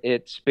 Tidal.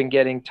 It's been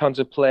getting tons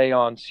of play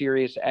on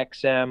Sirius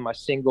XM, my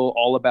single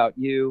All About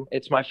You.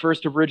 It's my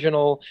first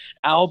original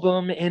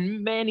album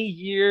in many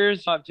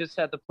years. I've just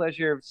had the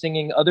pleasure of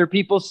singing other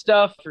people's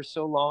stuff for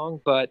so long,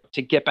 but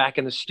to get back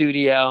in the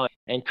studio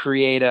and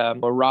create a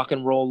rock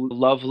and roll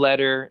love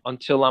letter,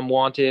 Until I'm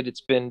Wanted,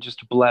 it's been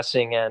just a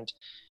blessing. And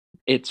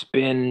it's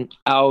been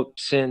out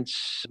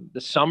since the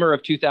summer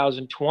of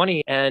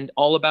 2020, and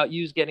All About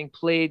You is getting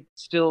played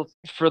still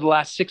for the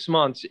last 6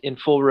 months in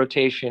full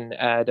rotation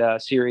at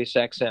Sirius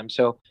XM.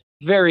 So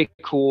very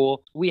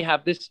cool. We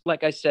have this,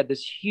 like I said,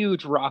 this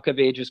huge Rock of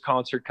Ages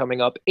concert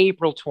coming up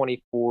April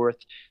 24th,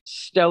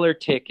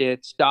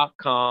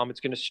 stellartickets.com. It's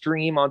going to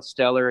stream on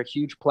Stellar, a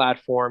huge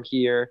platform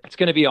here. It's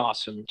going to be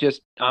awesome.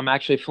 I'm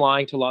actually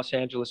flying to Los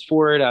Angeles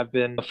for it. I've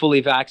been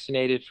fully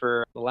vaccinated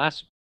for the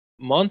last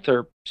month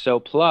or so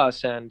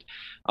plus, and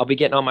I'll be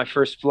getting on my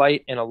first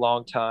flight in a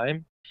long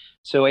time.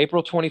 So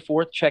April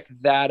 24th, check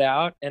that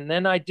out. And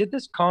then I did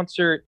this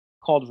concert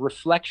called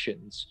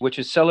Reflections, which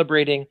is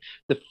celebrating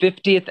the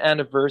 50th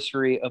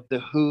anniversary of the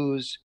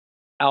Who's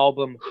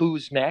album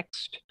Who's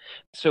Next.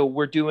 So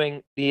we're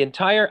doing the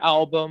entire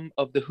album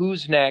of the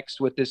Who's Next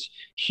with this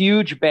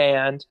huge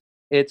band.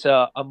 It's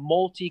a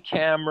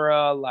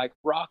multi-camera, like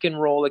rock and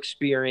roll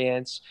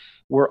experience.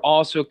 We're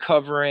also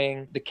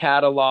covering the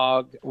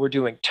catalog. We're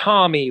doing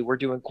Tommy. We're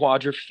doing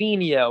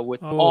Quadrophenia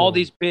with all Oh.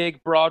 these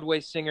big Broadway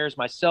singers.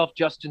 Myself,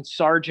 Justin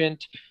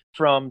Sargent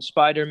from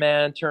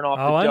Spider-Man, Turn Off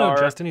the Oh, I know Dark.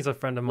 Justin. He's a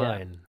friend of Yeah,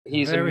 mine.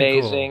 he's Very cool.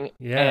 amazing.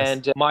 Yes.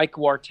 And Mike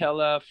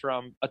Wartella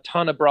from a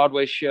ton of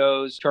Broadway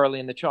shows,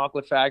 Charlie and the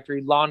Chocolate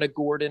Factory, Lana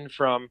Gordon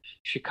from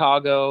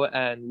Chicago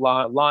and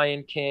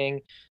Lion King.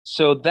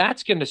 So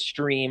that's going to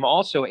stream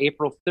also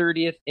April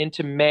 30th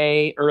into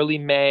May, early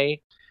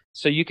May.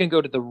 So you can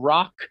go to the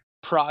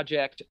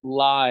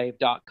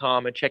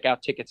rockprojectlive.com and check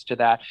out tickets to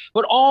that.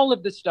 But all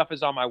of this stuff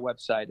is on my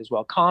website as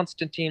well,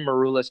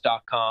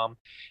 constantinemaroulis.com.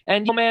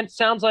 And, man, it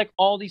sounds like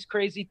all these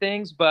crazy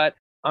things, but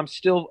I'm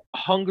still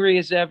hungry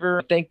as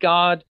ever. Thank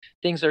God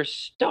things are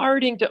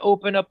starting to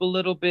open up a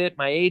little bit.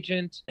 My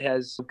agent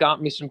has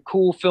got me some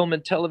cool film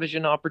and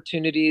television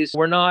opportunities.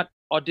 We're not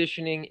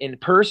auditioning in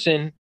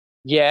person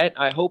yet.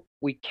 I hope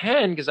we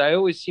can, because I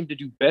always seem to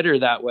do better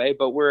that way.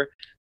 But we're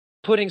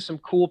putting some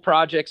cool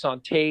projects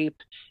on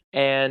tape.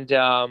 And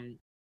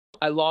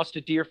I lost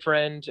a dear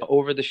friend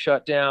over the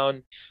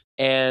shutdown.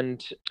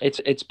 And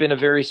it's been a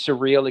very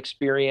surreal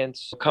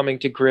experience coming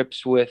to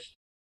grips with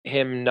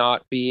him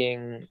not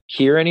being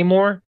here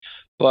anymore.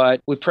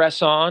 But we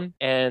press on,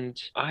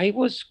 and I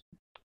was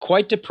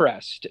quite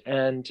depressed.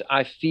 And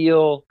I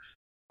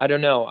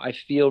don't know, I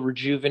feel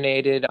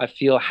rejuvenated. I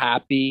feel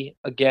happy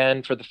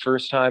again for the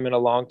first time in a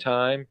long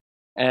time.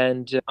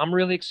 And I'm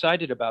really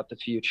excited about the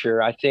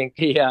future. I think,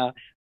 yeah,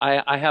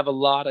 I have a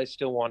lot I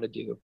still want to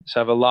do. So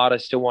I have a lot I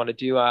still want to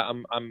do.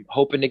 I'm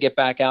hoping to get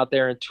back out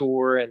there and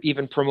tour and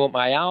even promote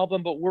my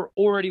album, but we're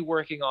already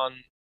working on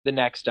the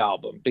next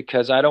album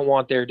because I don't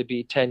want there to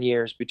be 10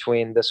 years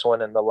between this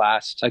one and the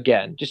last.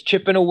 Again, just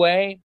chipping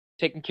away,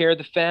 taking care of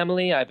the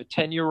family. I have a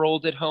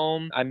 10-year-old at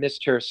home. I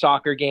missed her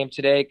soccer game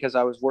today because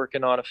I was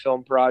working on a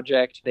film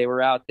project. They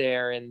were out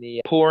there in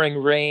the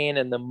pouring rain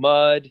and the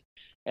mud,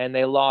 and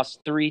they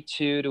lost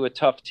 3-2 to a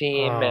tough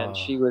team. And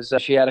Oh.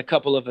 she had a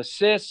couple of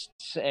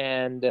assists,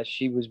 and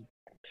she was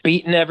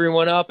beating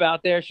everyone up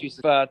out there. She's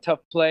a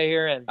tough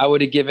player, and I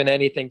would have given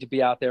anything to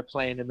be out there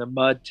playing in the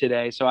mud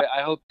today. So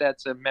I hope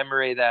that's a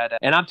memory that,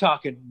 and I'm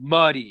talking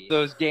muddy,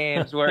 those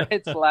games where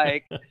it's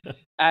like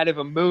out of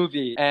a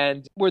movie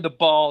and where the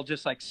ball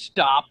just like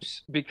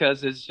stops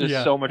because it's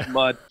just so much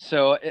mud.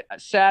 So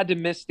sad to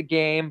miss the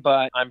game,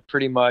 but I'm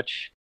pretty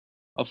much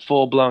a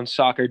full-blown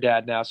soccer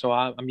dad now. So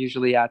I'm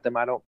usually at them.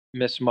 I don't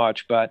miss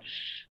much, but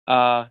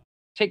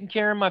taking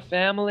care of my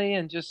family,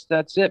 and just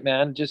that's it,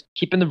 man. Just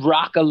keeping the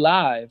rock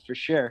alive for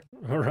sure.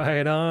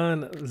 Right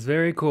on. It's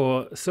very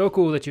cool. So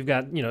cool that you've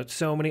got,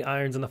 so many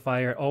irons in the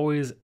fire,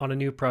 always on a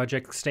new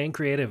project, staying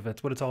creative.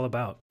 That's what it's all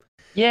about.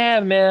 Yeah,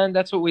 man,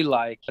 that's what we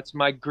like. That's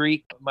my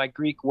Greek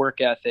work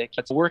ethic.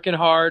 It's working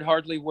hard,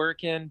 hardly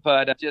working,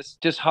 but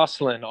just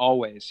hustling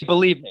always.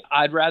 Believe me,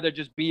 I'd rather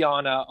just be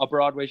on a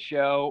Broadway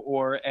show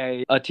or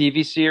a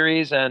TV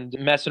series and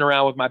messing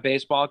around with my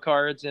baseball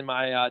cards in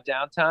my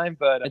downtime.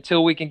 But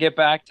until we can get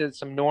back to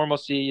some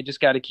normalcy, you just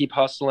got to keep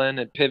hustling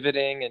and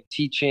pivoting and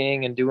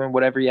teaching and doing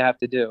whatever you have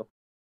to do.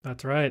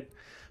 That's right.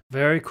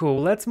 Very cool.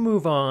 Let's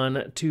move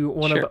on to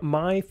one of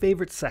my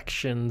favorite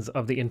sections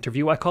of the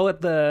interview. I call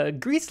it the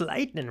Grease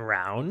Lightning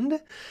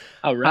Round.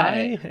 All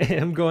right. I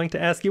am going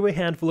to ask you a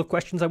handful of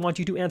questions. I want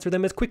you to answer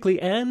them as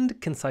quickly and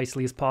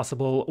concisely as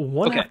possible,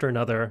 one after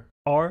another.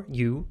 Are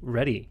you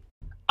ready?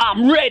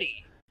 I'm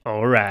ready.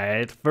 All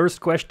right. First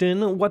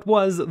question. What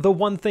was the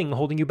one thing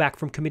holding you back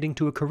from committing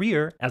to a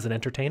career as an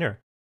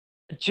entertainer?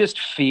 Just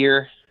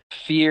fear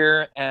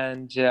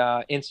and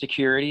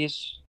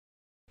insecurities.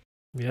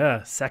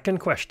 Yeah. Second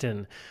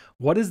question.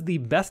 What is the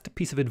best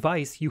piece of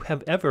advice you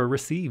have ever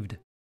received?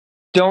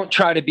 Don't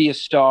try to be a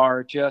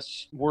star.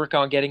 Just work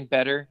on getting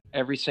better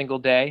every single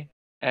day,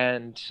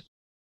 and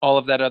all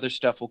of that other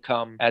stuff will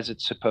come as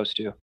it's supposed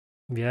to.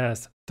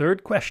 Yes.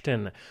 Third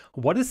question.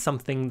 What is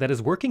something that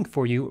is working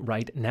for you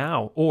right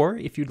now? Or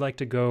if you'd like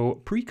to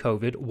go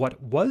pre-COVID,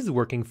 what was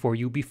working for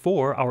you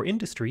before our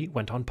industry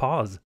went on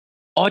pause?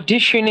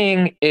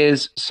 Auditioning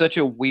is such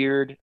a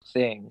weird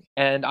thing,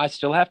 and I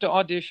still have to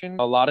audition.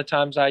 A lot of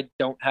times I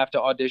don't have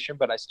to audition,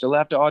 but I still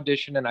have to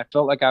audition, and I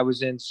felt like I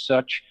was in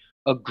such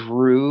a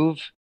groove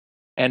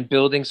and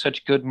building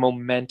such good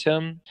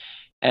momentum,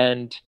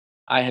 and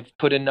I have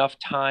put enough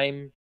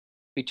time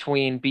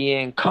between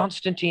being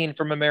Constantine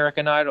from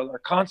American Idol or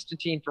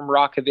Constantine from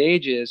Rock of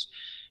Ages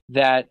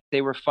that they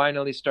were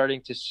finally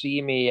starting to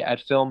see me at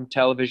film,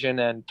 television,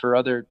 and for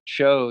other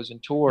shows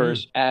and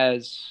tours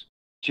as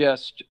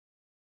just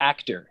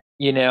actor,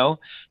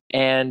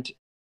 and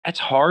it's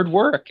hard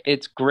work.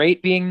 It's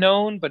great being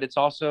known, but it's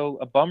also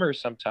a bummer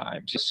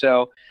sometimes.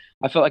 So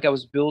I felt like I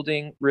was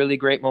building really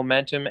great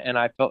momentum, and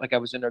I felt like I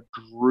was in a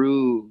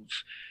groove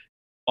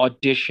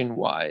audition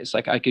wise.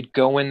 Like I could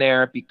go in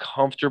there, be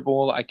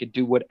comfortable. I could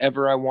do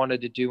whatever I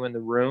wanted to do in the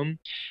room.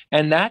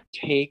 And that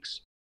takes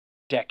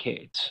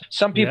decades.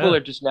 Some people are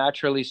just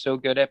naturally so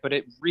good at, but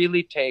it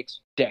really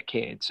takes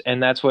decades,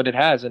 and that's what it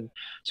has. And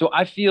so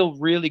I feel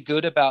really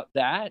good about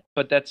that,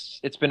 but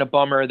it's been a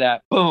bummer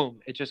that boom,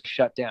 it just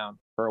shut down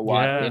for a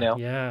while, you know?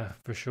 Yeah,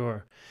 for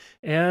sure.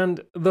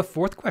 And the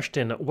fourth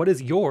question, what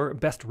is your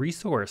best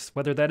resource?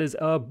 Whether that is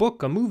a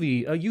book, a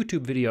movie, a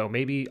YouTube video,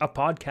 maybe a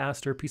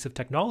podcast or piece of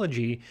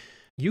technology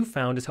you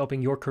found is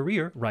helping your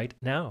career right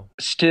now.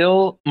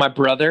 Still, my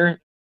brother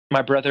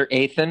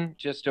Ethan,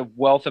 just a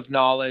wealth of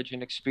knowledge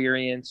and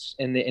experience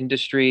in the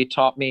industry,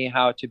 taught me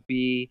how to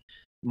be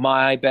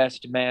my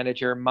best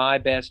manager, my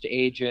best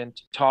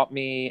agent, taught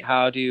me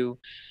how to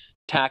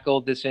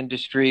tackle this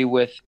industry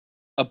with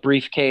a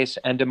briefcase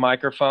and a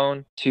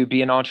microphone, to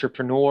be an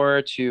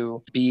entrepreneur,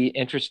 to be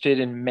interested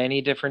in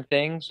many different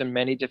things and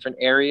many different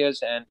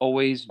areas, and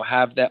always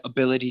have that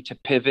ability to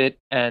pivot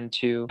and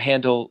to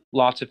handle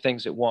lots of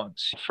things at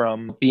once,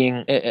 from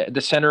being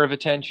the center of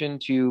attention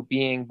to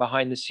being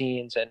behind the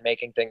scenes and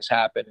making things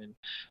happen and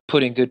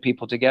putting good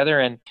people together.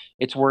 And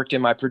it's worked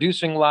in my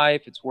producing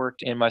life, it's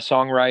worked in my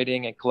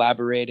songwriting and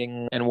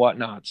collaborating and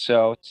whatnot.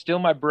 So still,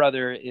 my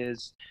brother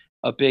is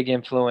a big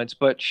influence,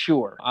 but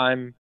sure,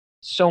 I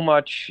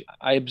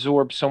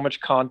absorb so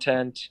much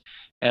content,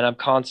 and I'm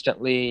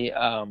constantly,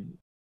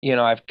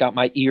 I've got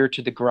my ear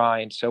to the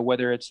grind. So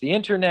whether it's the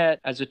internet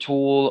as a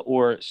tool,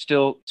 or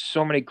still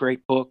so many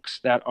great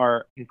books that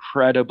are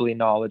incredibly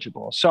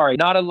knowledgeable. Sorry,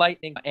 not a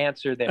lightning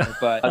answer there,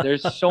 but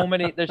there's just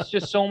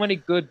so many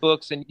good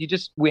books, and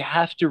we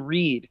have to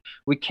read.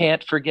 We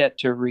can't forget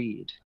to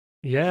read.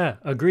 Yeah,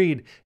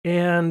 agreed.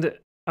 And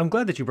I'm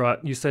glad that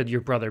you said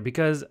your brother,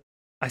 because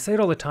I say it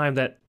all the time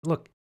that,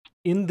 look,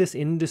 in this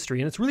industry,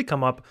 and it's really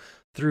come up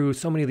through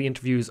so many of the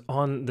interviews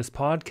on this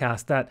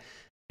podcast, that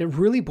it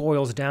really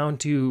boils down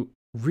to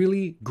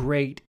really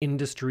great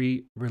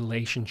industry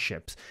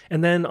relationships.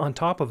 And then on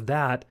top of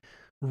that,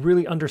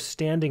 really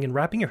understanding and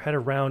wrapping your head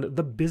around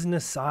the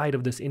business side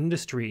of this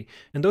industry.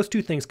 And those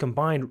two things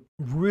combined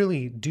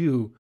really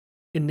do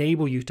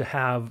enable you to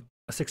have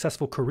a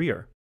successful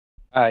career.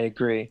 I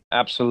agree.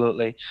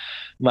 Absolutely.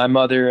 My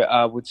mother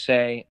would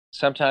say,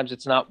 sometimes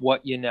it's not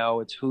what you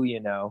know, it's who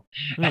you know.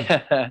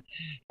 Hmm.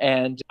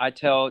 And I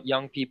tell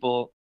young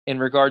people, in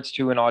regards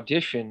to an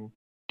audition,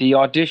 the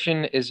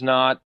audition is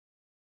not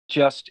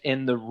just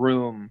in the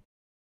room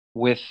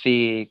with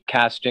the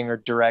casting or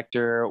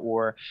director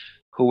or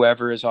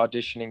whoever is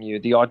auditioning you.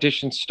 The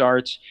audition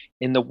starts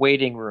in the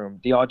waiting room.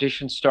 The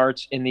audition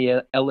starts in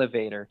the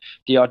elevator.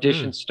 The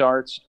audition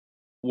starts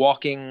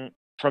walking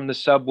from the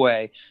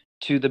subway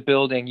to the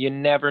building. You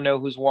never know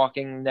who's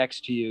walking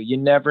next to you. You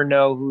never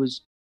know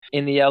who's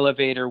in the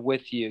elevator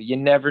with you. You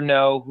never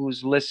know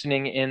who's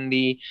listening in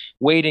the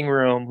waiting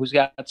room, who's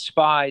got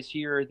spies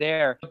here or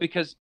there.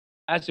 Because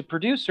as a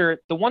producer,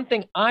 the one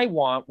thing I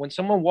want when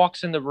someone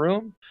walks in the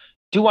room,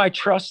 do I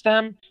trust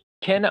them?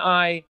 Can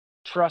I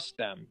trust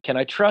them? Can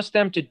I trust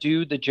them to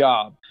do the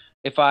job?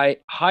 If I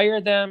hire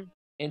them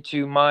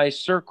into my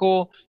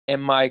circle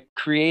and my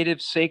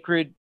creative,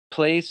 sacred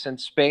place and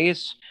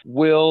space,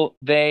 will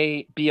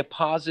they be a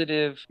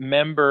positive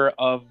member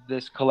of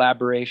this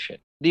collaboration?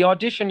 The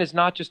audition is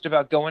not just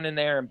about going in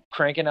there and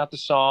cranking out the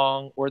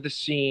song or the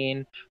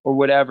scene or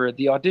whatever.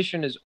 The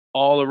audition is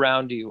all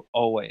around you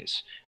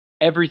always.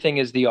 Everything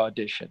is the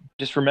audition.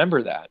 Just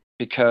remember that,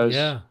 because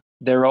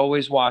they're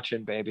always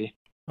watching, baby.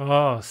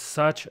 Oh,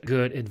 such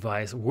good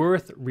advice.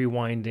 Worth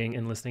rewinding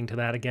and listening to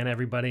that again,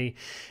 everybody.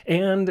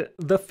 And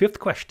the fifth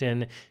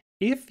question,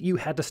 if you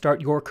had to start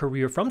your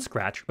career from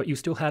scratch, but you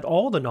still had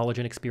all the knowledge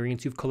and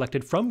experience you've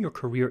collected from your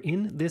career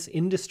in this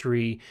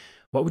industry,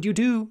 what would you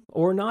do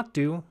or not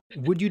do?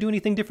 Would you do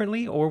anything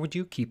differently, or would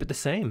you keep it the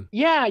same?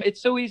 Yeah,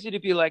 it's so easy to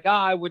be like,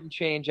 I wouldn't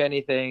change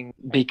anything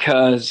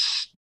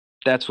because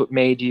that's what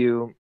made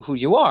you who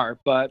you are.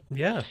 But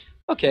Yeah.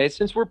 okay,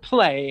 since we're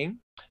playing,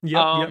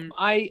 Yep.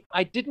 I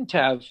didn't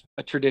have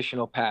a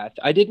traditional path.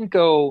 I didn't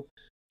go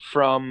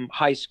from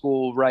high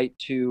school right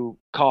to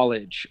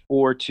college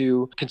or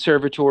to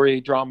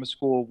conservatory, drama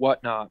school,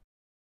 whatnot.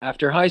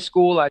 After high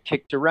school, I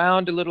kicked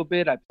around a little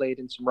bit. I played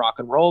in some rock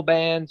and roll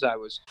bands. I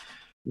was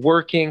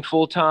working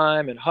full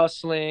time and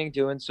hustling,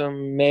 doing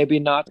some maybe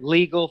not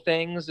legal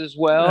things as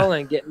well,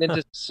 and getting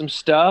into some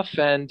stuff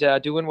and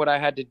doing what I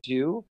had to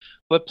do,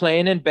 but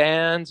playing in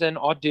bands and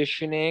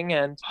auditioning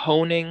and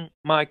honing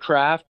my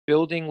craft,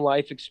 building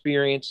life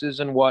experiences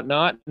and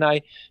whatnot. And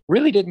I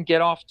really didn't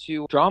get off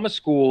to drama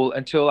school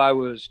until I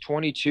was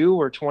 22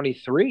 or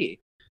 23.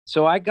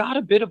 So I got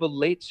a bit of a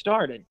late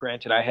start. And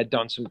granted, I had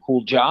done some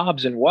cool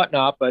jobs and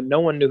whatnot, but no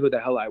one knew who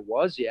the hell I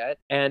was yet.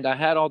 And I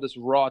had all this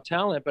raw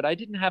talent, but I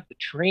didn't have the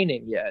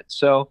training yet.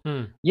 So,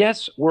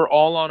 yes, we're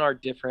all on our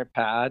different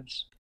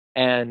paths.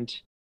 And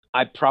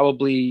I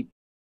probably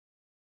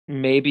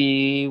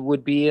maybe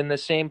would be in the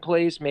same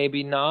place,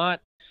 maybe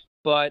not.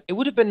 But it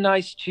would have been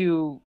nice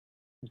to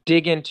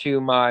dig into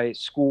my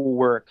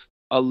schoolwork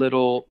a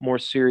little more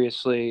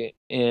seriously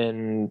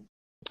in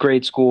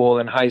grade school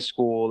and high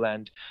school.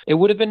 And it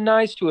would have been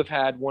nice to have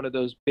had one of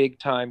those big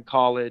time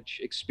college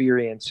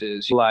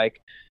experiences,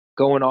 like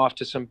going off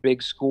to some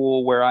big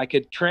school where I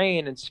could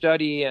train and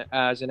study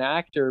as an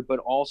actor, but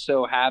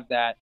also have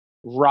that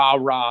rah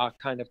rah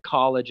kind of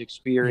college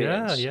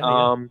experience.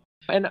 Yeah.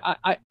 And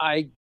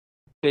I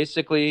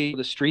basically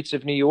the streets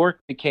of New York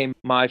became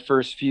my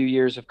first few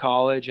years of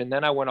college. And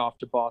then I went off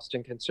to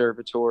Boston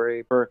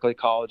Conservatory, Berklee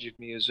College of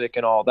Music,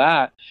 and all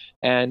that.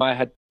 And I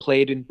had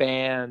played in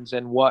bands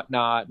and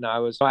whatnot. And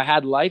I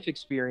had life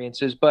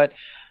experiences, but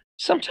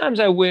sometimes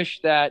I wish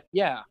that,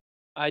 yeah,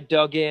 I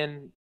dug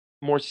in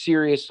more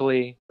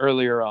seriously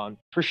earlier on,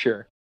 for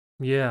sure.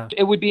 Yeah.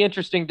 It would be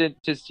interesting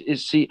to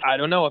see. I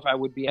don't know if I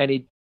would be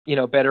any,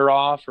 better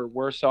off or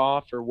worse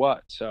off or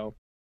what. So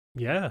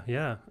Yeah,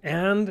 yeah.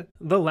 And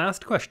the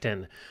last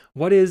question.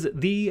 What is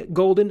the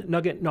golden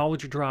nugget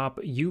knowledge drop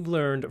you've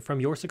learned from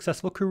your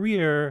successful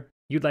career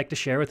you'd like to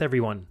share with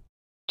everyone?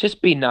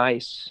 just be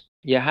nice.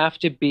 You have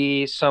to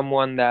be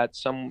someone that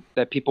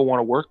people want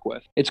to work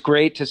with. It's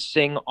great to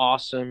sing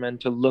awesome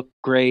and to look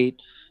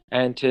great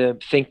and to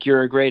think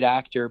you're a great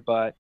actor,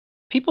 but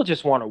people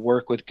just want to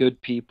work with good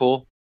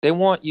people. They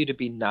want you to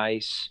be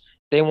nice.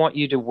 They want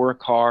you to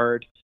work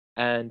hard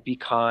and be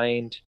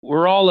kind.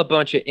 We're all a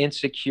bunch of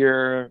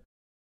insecure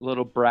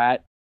little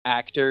brat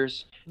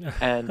actors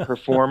and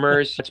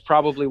performers. That's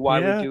probably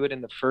why we Yeah. do it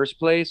in the first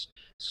place.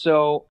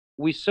 So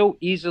we so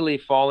easily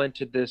fall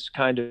into this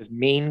kind of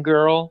mean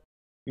girl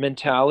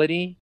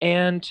mentality,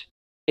 and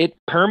it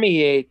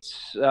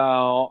permeates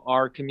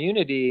our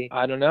community,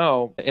 I don't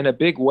know, in a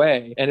big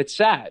way. And it's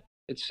sad.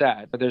 It's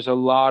sad. But there's a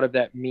lot of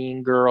that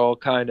mean girl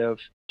kind of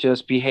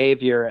just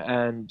behavior,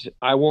 and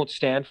I won't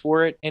stand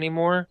for it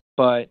anymore.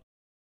 But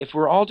if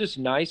we're all just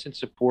nice and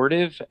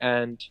supportive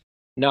and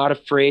not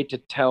afraid to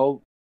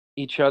tell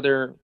each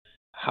other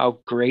how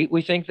great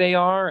we think they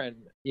are,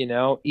 and,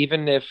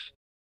 even if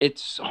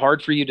it's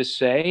hard for you to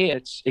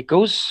say, it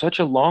goes such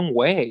a long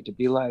way to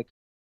be like,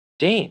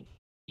 Dane,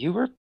 you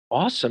were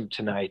awesome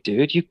tonight,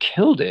 dude. You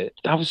killed it.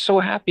 I was so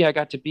happy I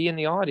got to be in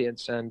the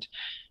audience and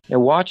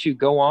watch you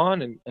go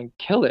on and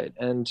kill it.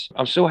 And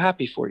I'm so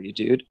happy for you,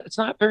 dude. It's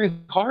not very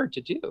hard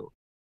to do.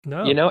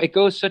 No. It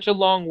goes such a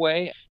long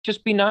way.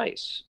 Just be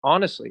nice.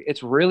 Honestly,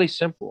 it's really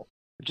simple.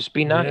 Just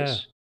be Yeah.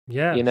 nice.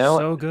 Yeah. You know,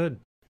 So good.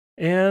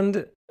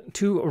 And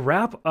to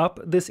wrap up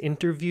this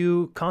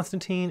interview,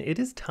 Constantine, it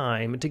is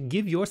time to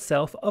give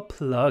yourself a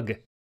plug.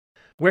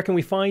 Where can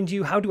we find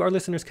you? How do our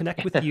listeners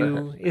connect with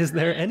you? Is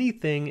there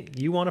anything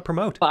you want to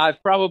promote?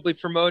 I've probably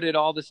promoted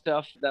all the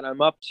stuff that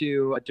I'm up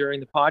to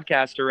during the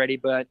podcast already,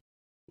 but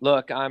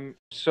look, I'm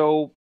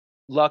so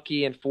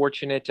lucky and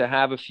fortunate to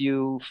have a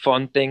few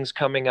fun things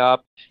coming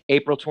up.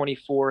 April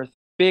 24th,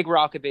 big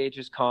Rock of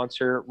Ages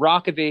concert,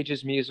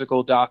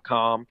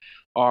 rockofagesmusical.com,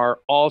 our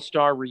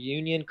all-star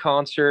reunion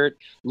concert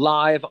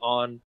live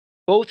on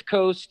both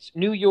coasts,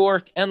 New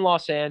York and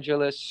Los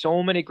Angeles.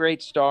 So many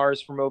great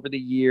stars from over the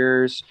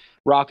years.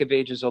 Rock of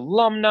Ages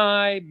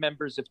alumni,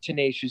 members of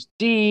Tenacious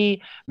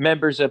D,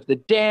 members of the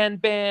Dan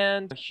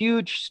Band,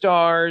 huge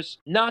stars,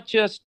 not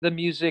just the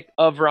music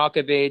of Rock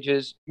of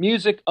Ages,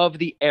 music of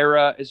the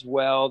era as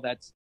well.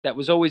 That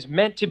was always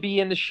meant to be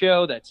in the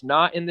show, that's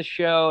not in the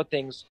show,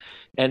 things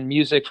and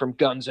music from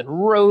Guns N'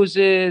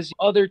 Roses,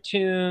 other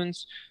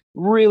tunes.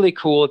 Really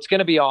cool. It's going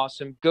to be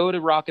awesome. Go to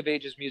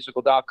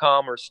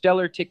rockofagesmusical.com or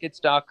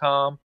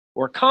stellartickets.com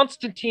or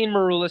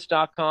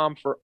constantinemaroulis.com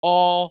for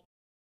all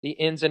the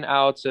ins and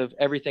outs of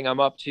everything I'm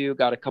up to.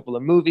 Got a couple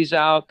of movies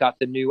out, got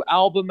the new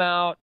album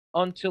out,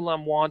 Until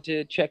I'm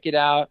Wanted. Check it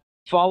out.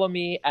 Follow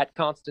me at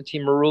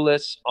Constantine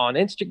Maroulis on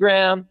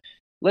Instagram.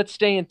 Let's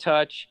stay in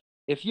touch.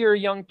 If you're a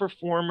young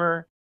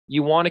performer,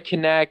 you want to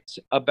connect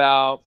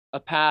about a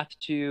path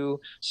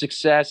to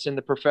success in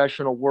the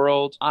professional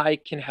world, I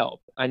can help.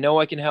 I know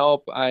I can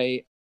help.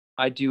 I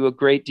do a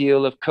great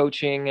deal of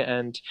coaching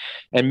and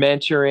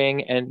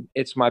mentoring, and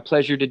it's my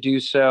pleasure to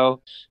do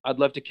so. I'd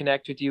love to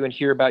connect with you and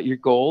hear about your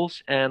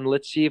goals, and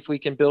let's see if we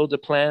can build a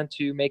plan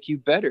to make you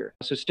better.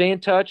 So stay in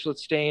touch.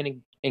 Let's stay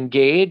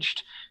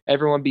engaged.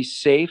 Everyone be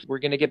safe. We're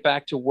going to get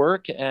back to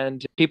work,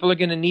 and people are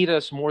going to need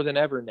us more than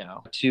ever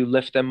now to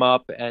lift them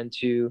up and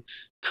to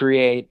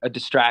create a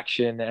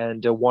distraction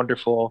and a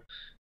wonderful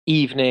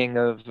evening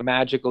of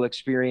magical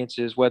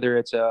experiences, whether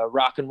it's a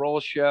rock and roll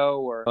show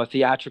or a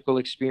theatrical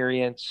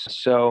experience.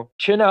 So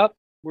chin up.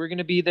 We're going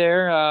to be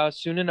there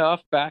soon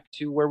enough, back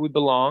to where we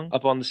belong,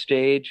 up on the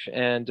stage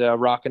and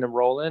rocking and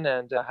rolling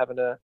and having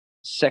a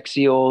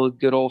sexy old,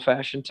 good old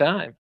fashioned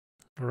time.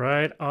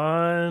 Right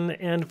on.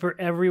 And for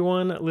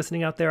everyone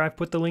listening out there, I've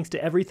put the links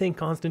to everything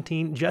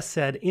Constantine just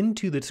said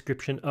into the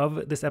description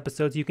of this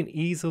episode so you can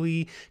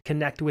easily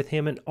connect with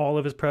him and all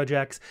of his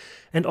projects.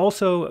 And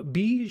also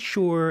be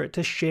sure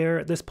to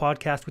share this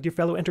podcast with your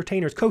fellow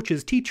entertainers,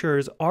 coaches,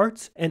 teachers,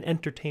 arts and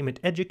entertainment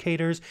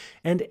educators,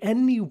 and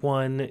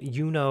anyone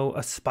you know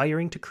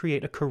aspiring to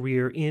create a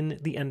career in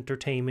the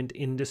entertainment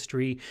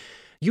industry.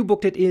 You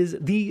Booked It is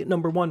the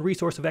 #1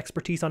 resource of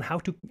expertise on how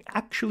to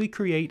actually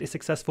create a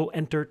successful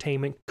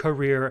entertainment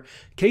career.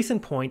 Case in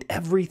point,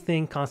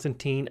 everything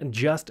Constantine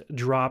just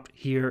dropped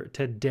here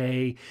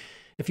today.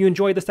 If you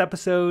enjoyed this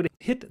episode,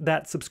 hit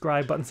that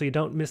subscribe button so you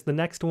don't miss the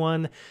next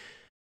one.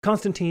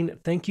 Constantine,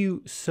 thank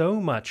you so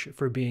much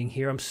for being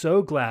here. I'm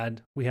so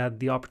glad we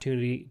had the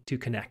opportunity to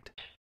connect.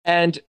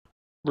 And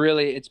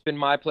really, it's been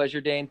my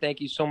pleasure, Dane.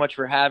 Thank you so much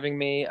for having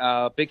me.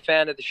 Big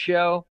fan of the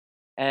show.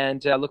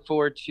 And I look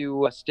forward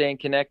to staying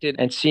connected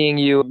and seeing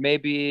you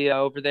maybe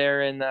over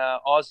there in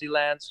Aussie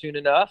land soon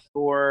enough,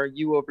 or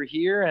you over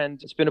here.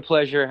 And it's been a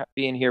pleasure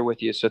being here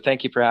with you. So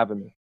thank you for having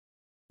me.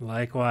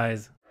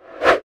 Likewise.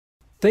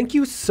 Thank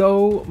you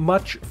so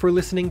much for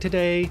listening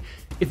today.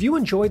 If you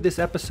enjoyed this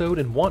episode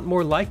and want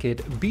more like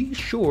it, be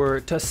sure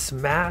to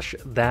smash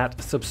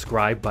that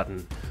subscribe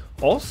button.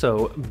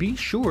 Also, be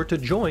sure to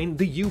join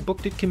the You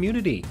Booked It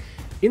community.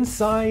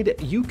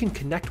 Inside, you can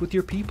connect with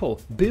your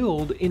people,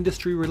 build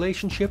industry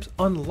relationships,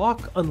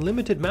 unlock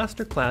unlimited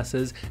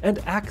masterclasses, and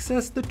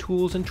access the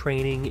tools and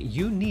training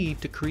you need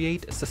to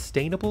create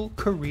sustainable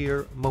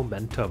career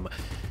momentum.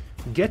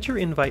 Get your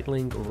invite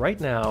link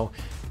right now.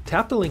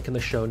 Tap the link in the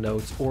show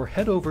notes or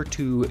head over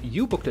to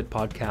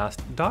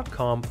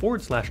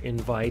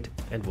youbookeditpodcast.com/invite,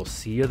 and we'll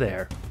see you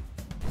there.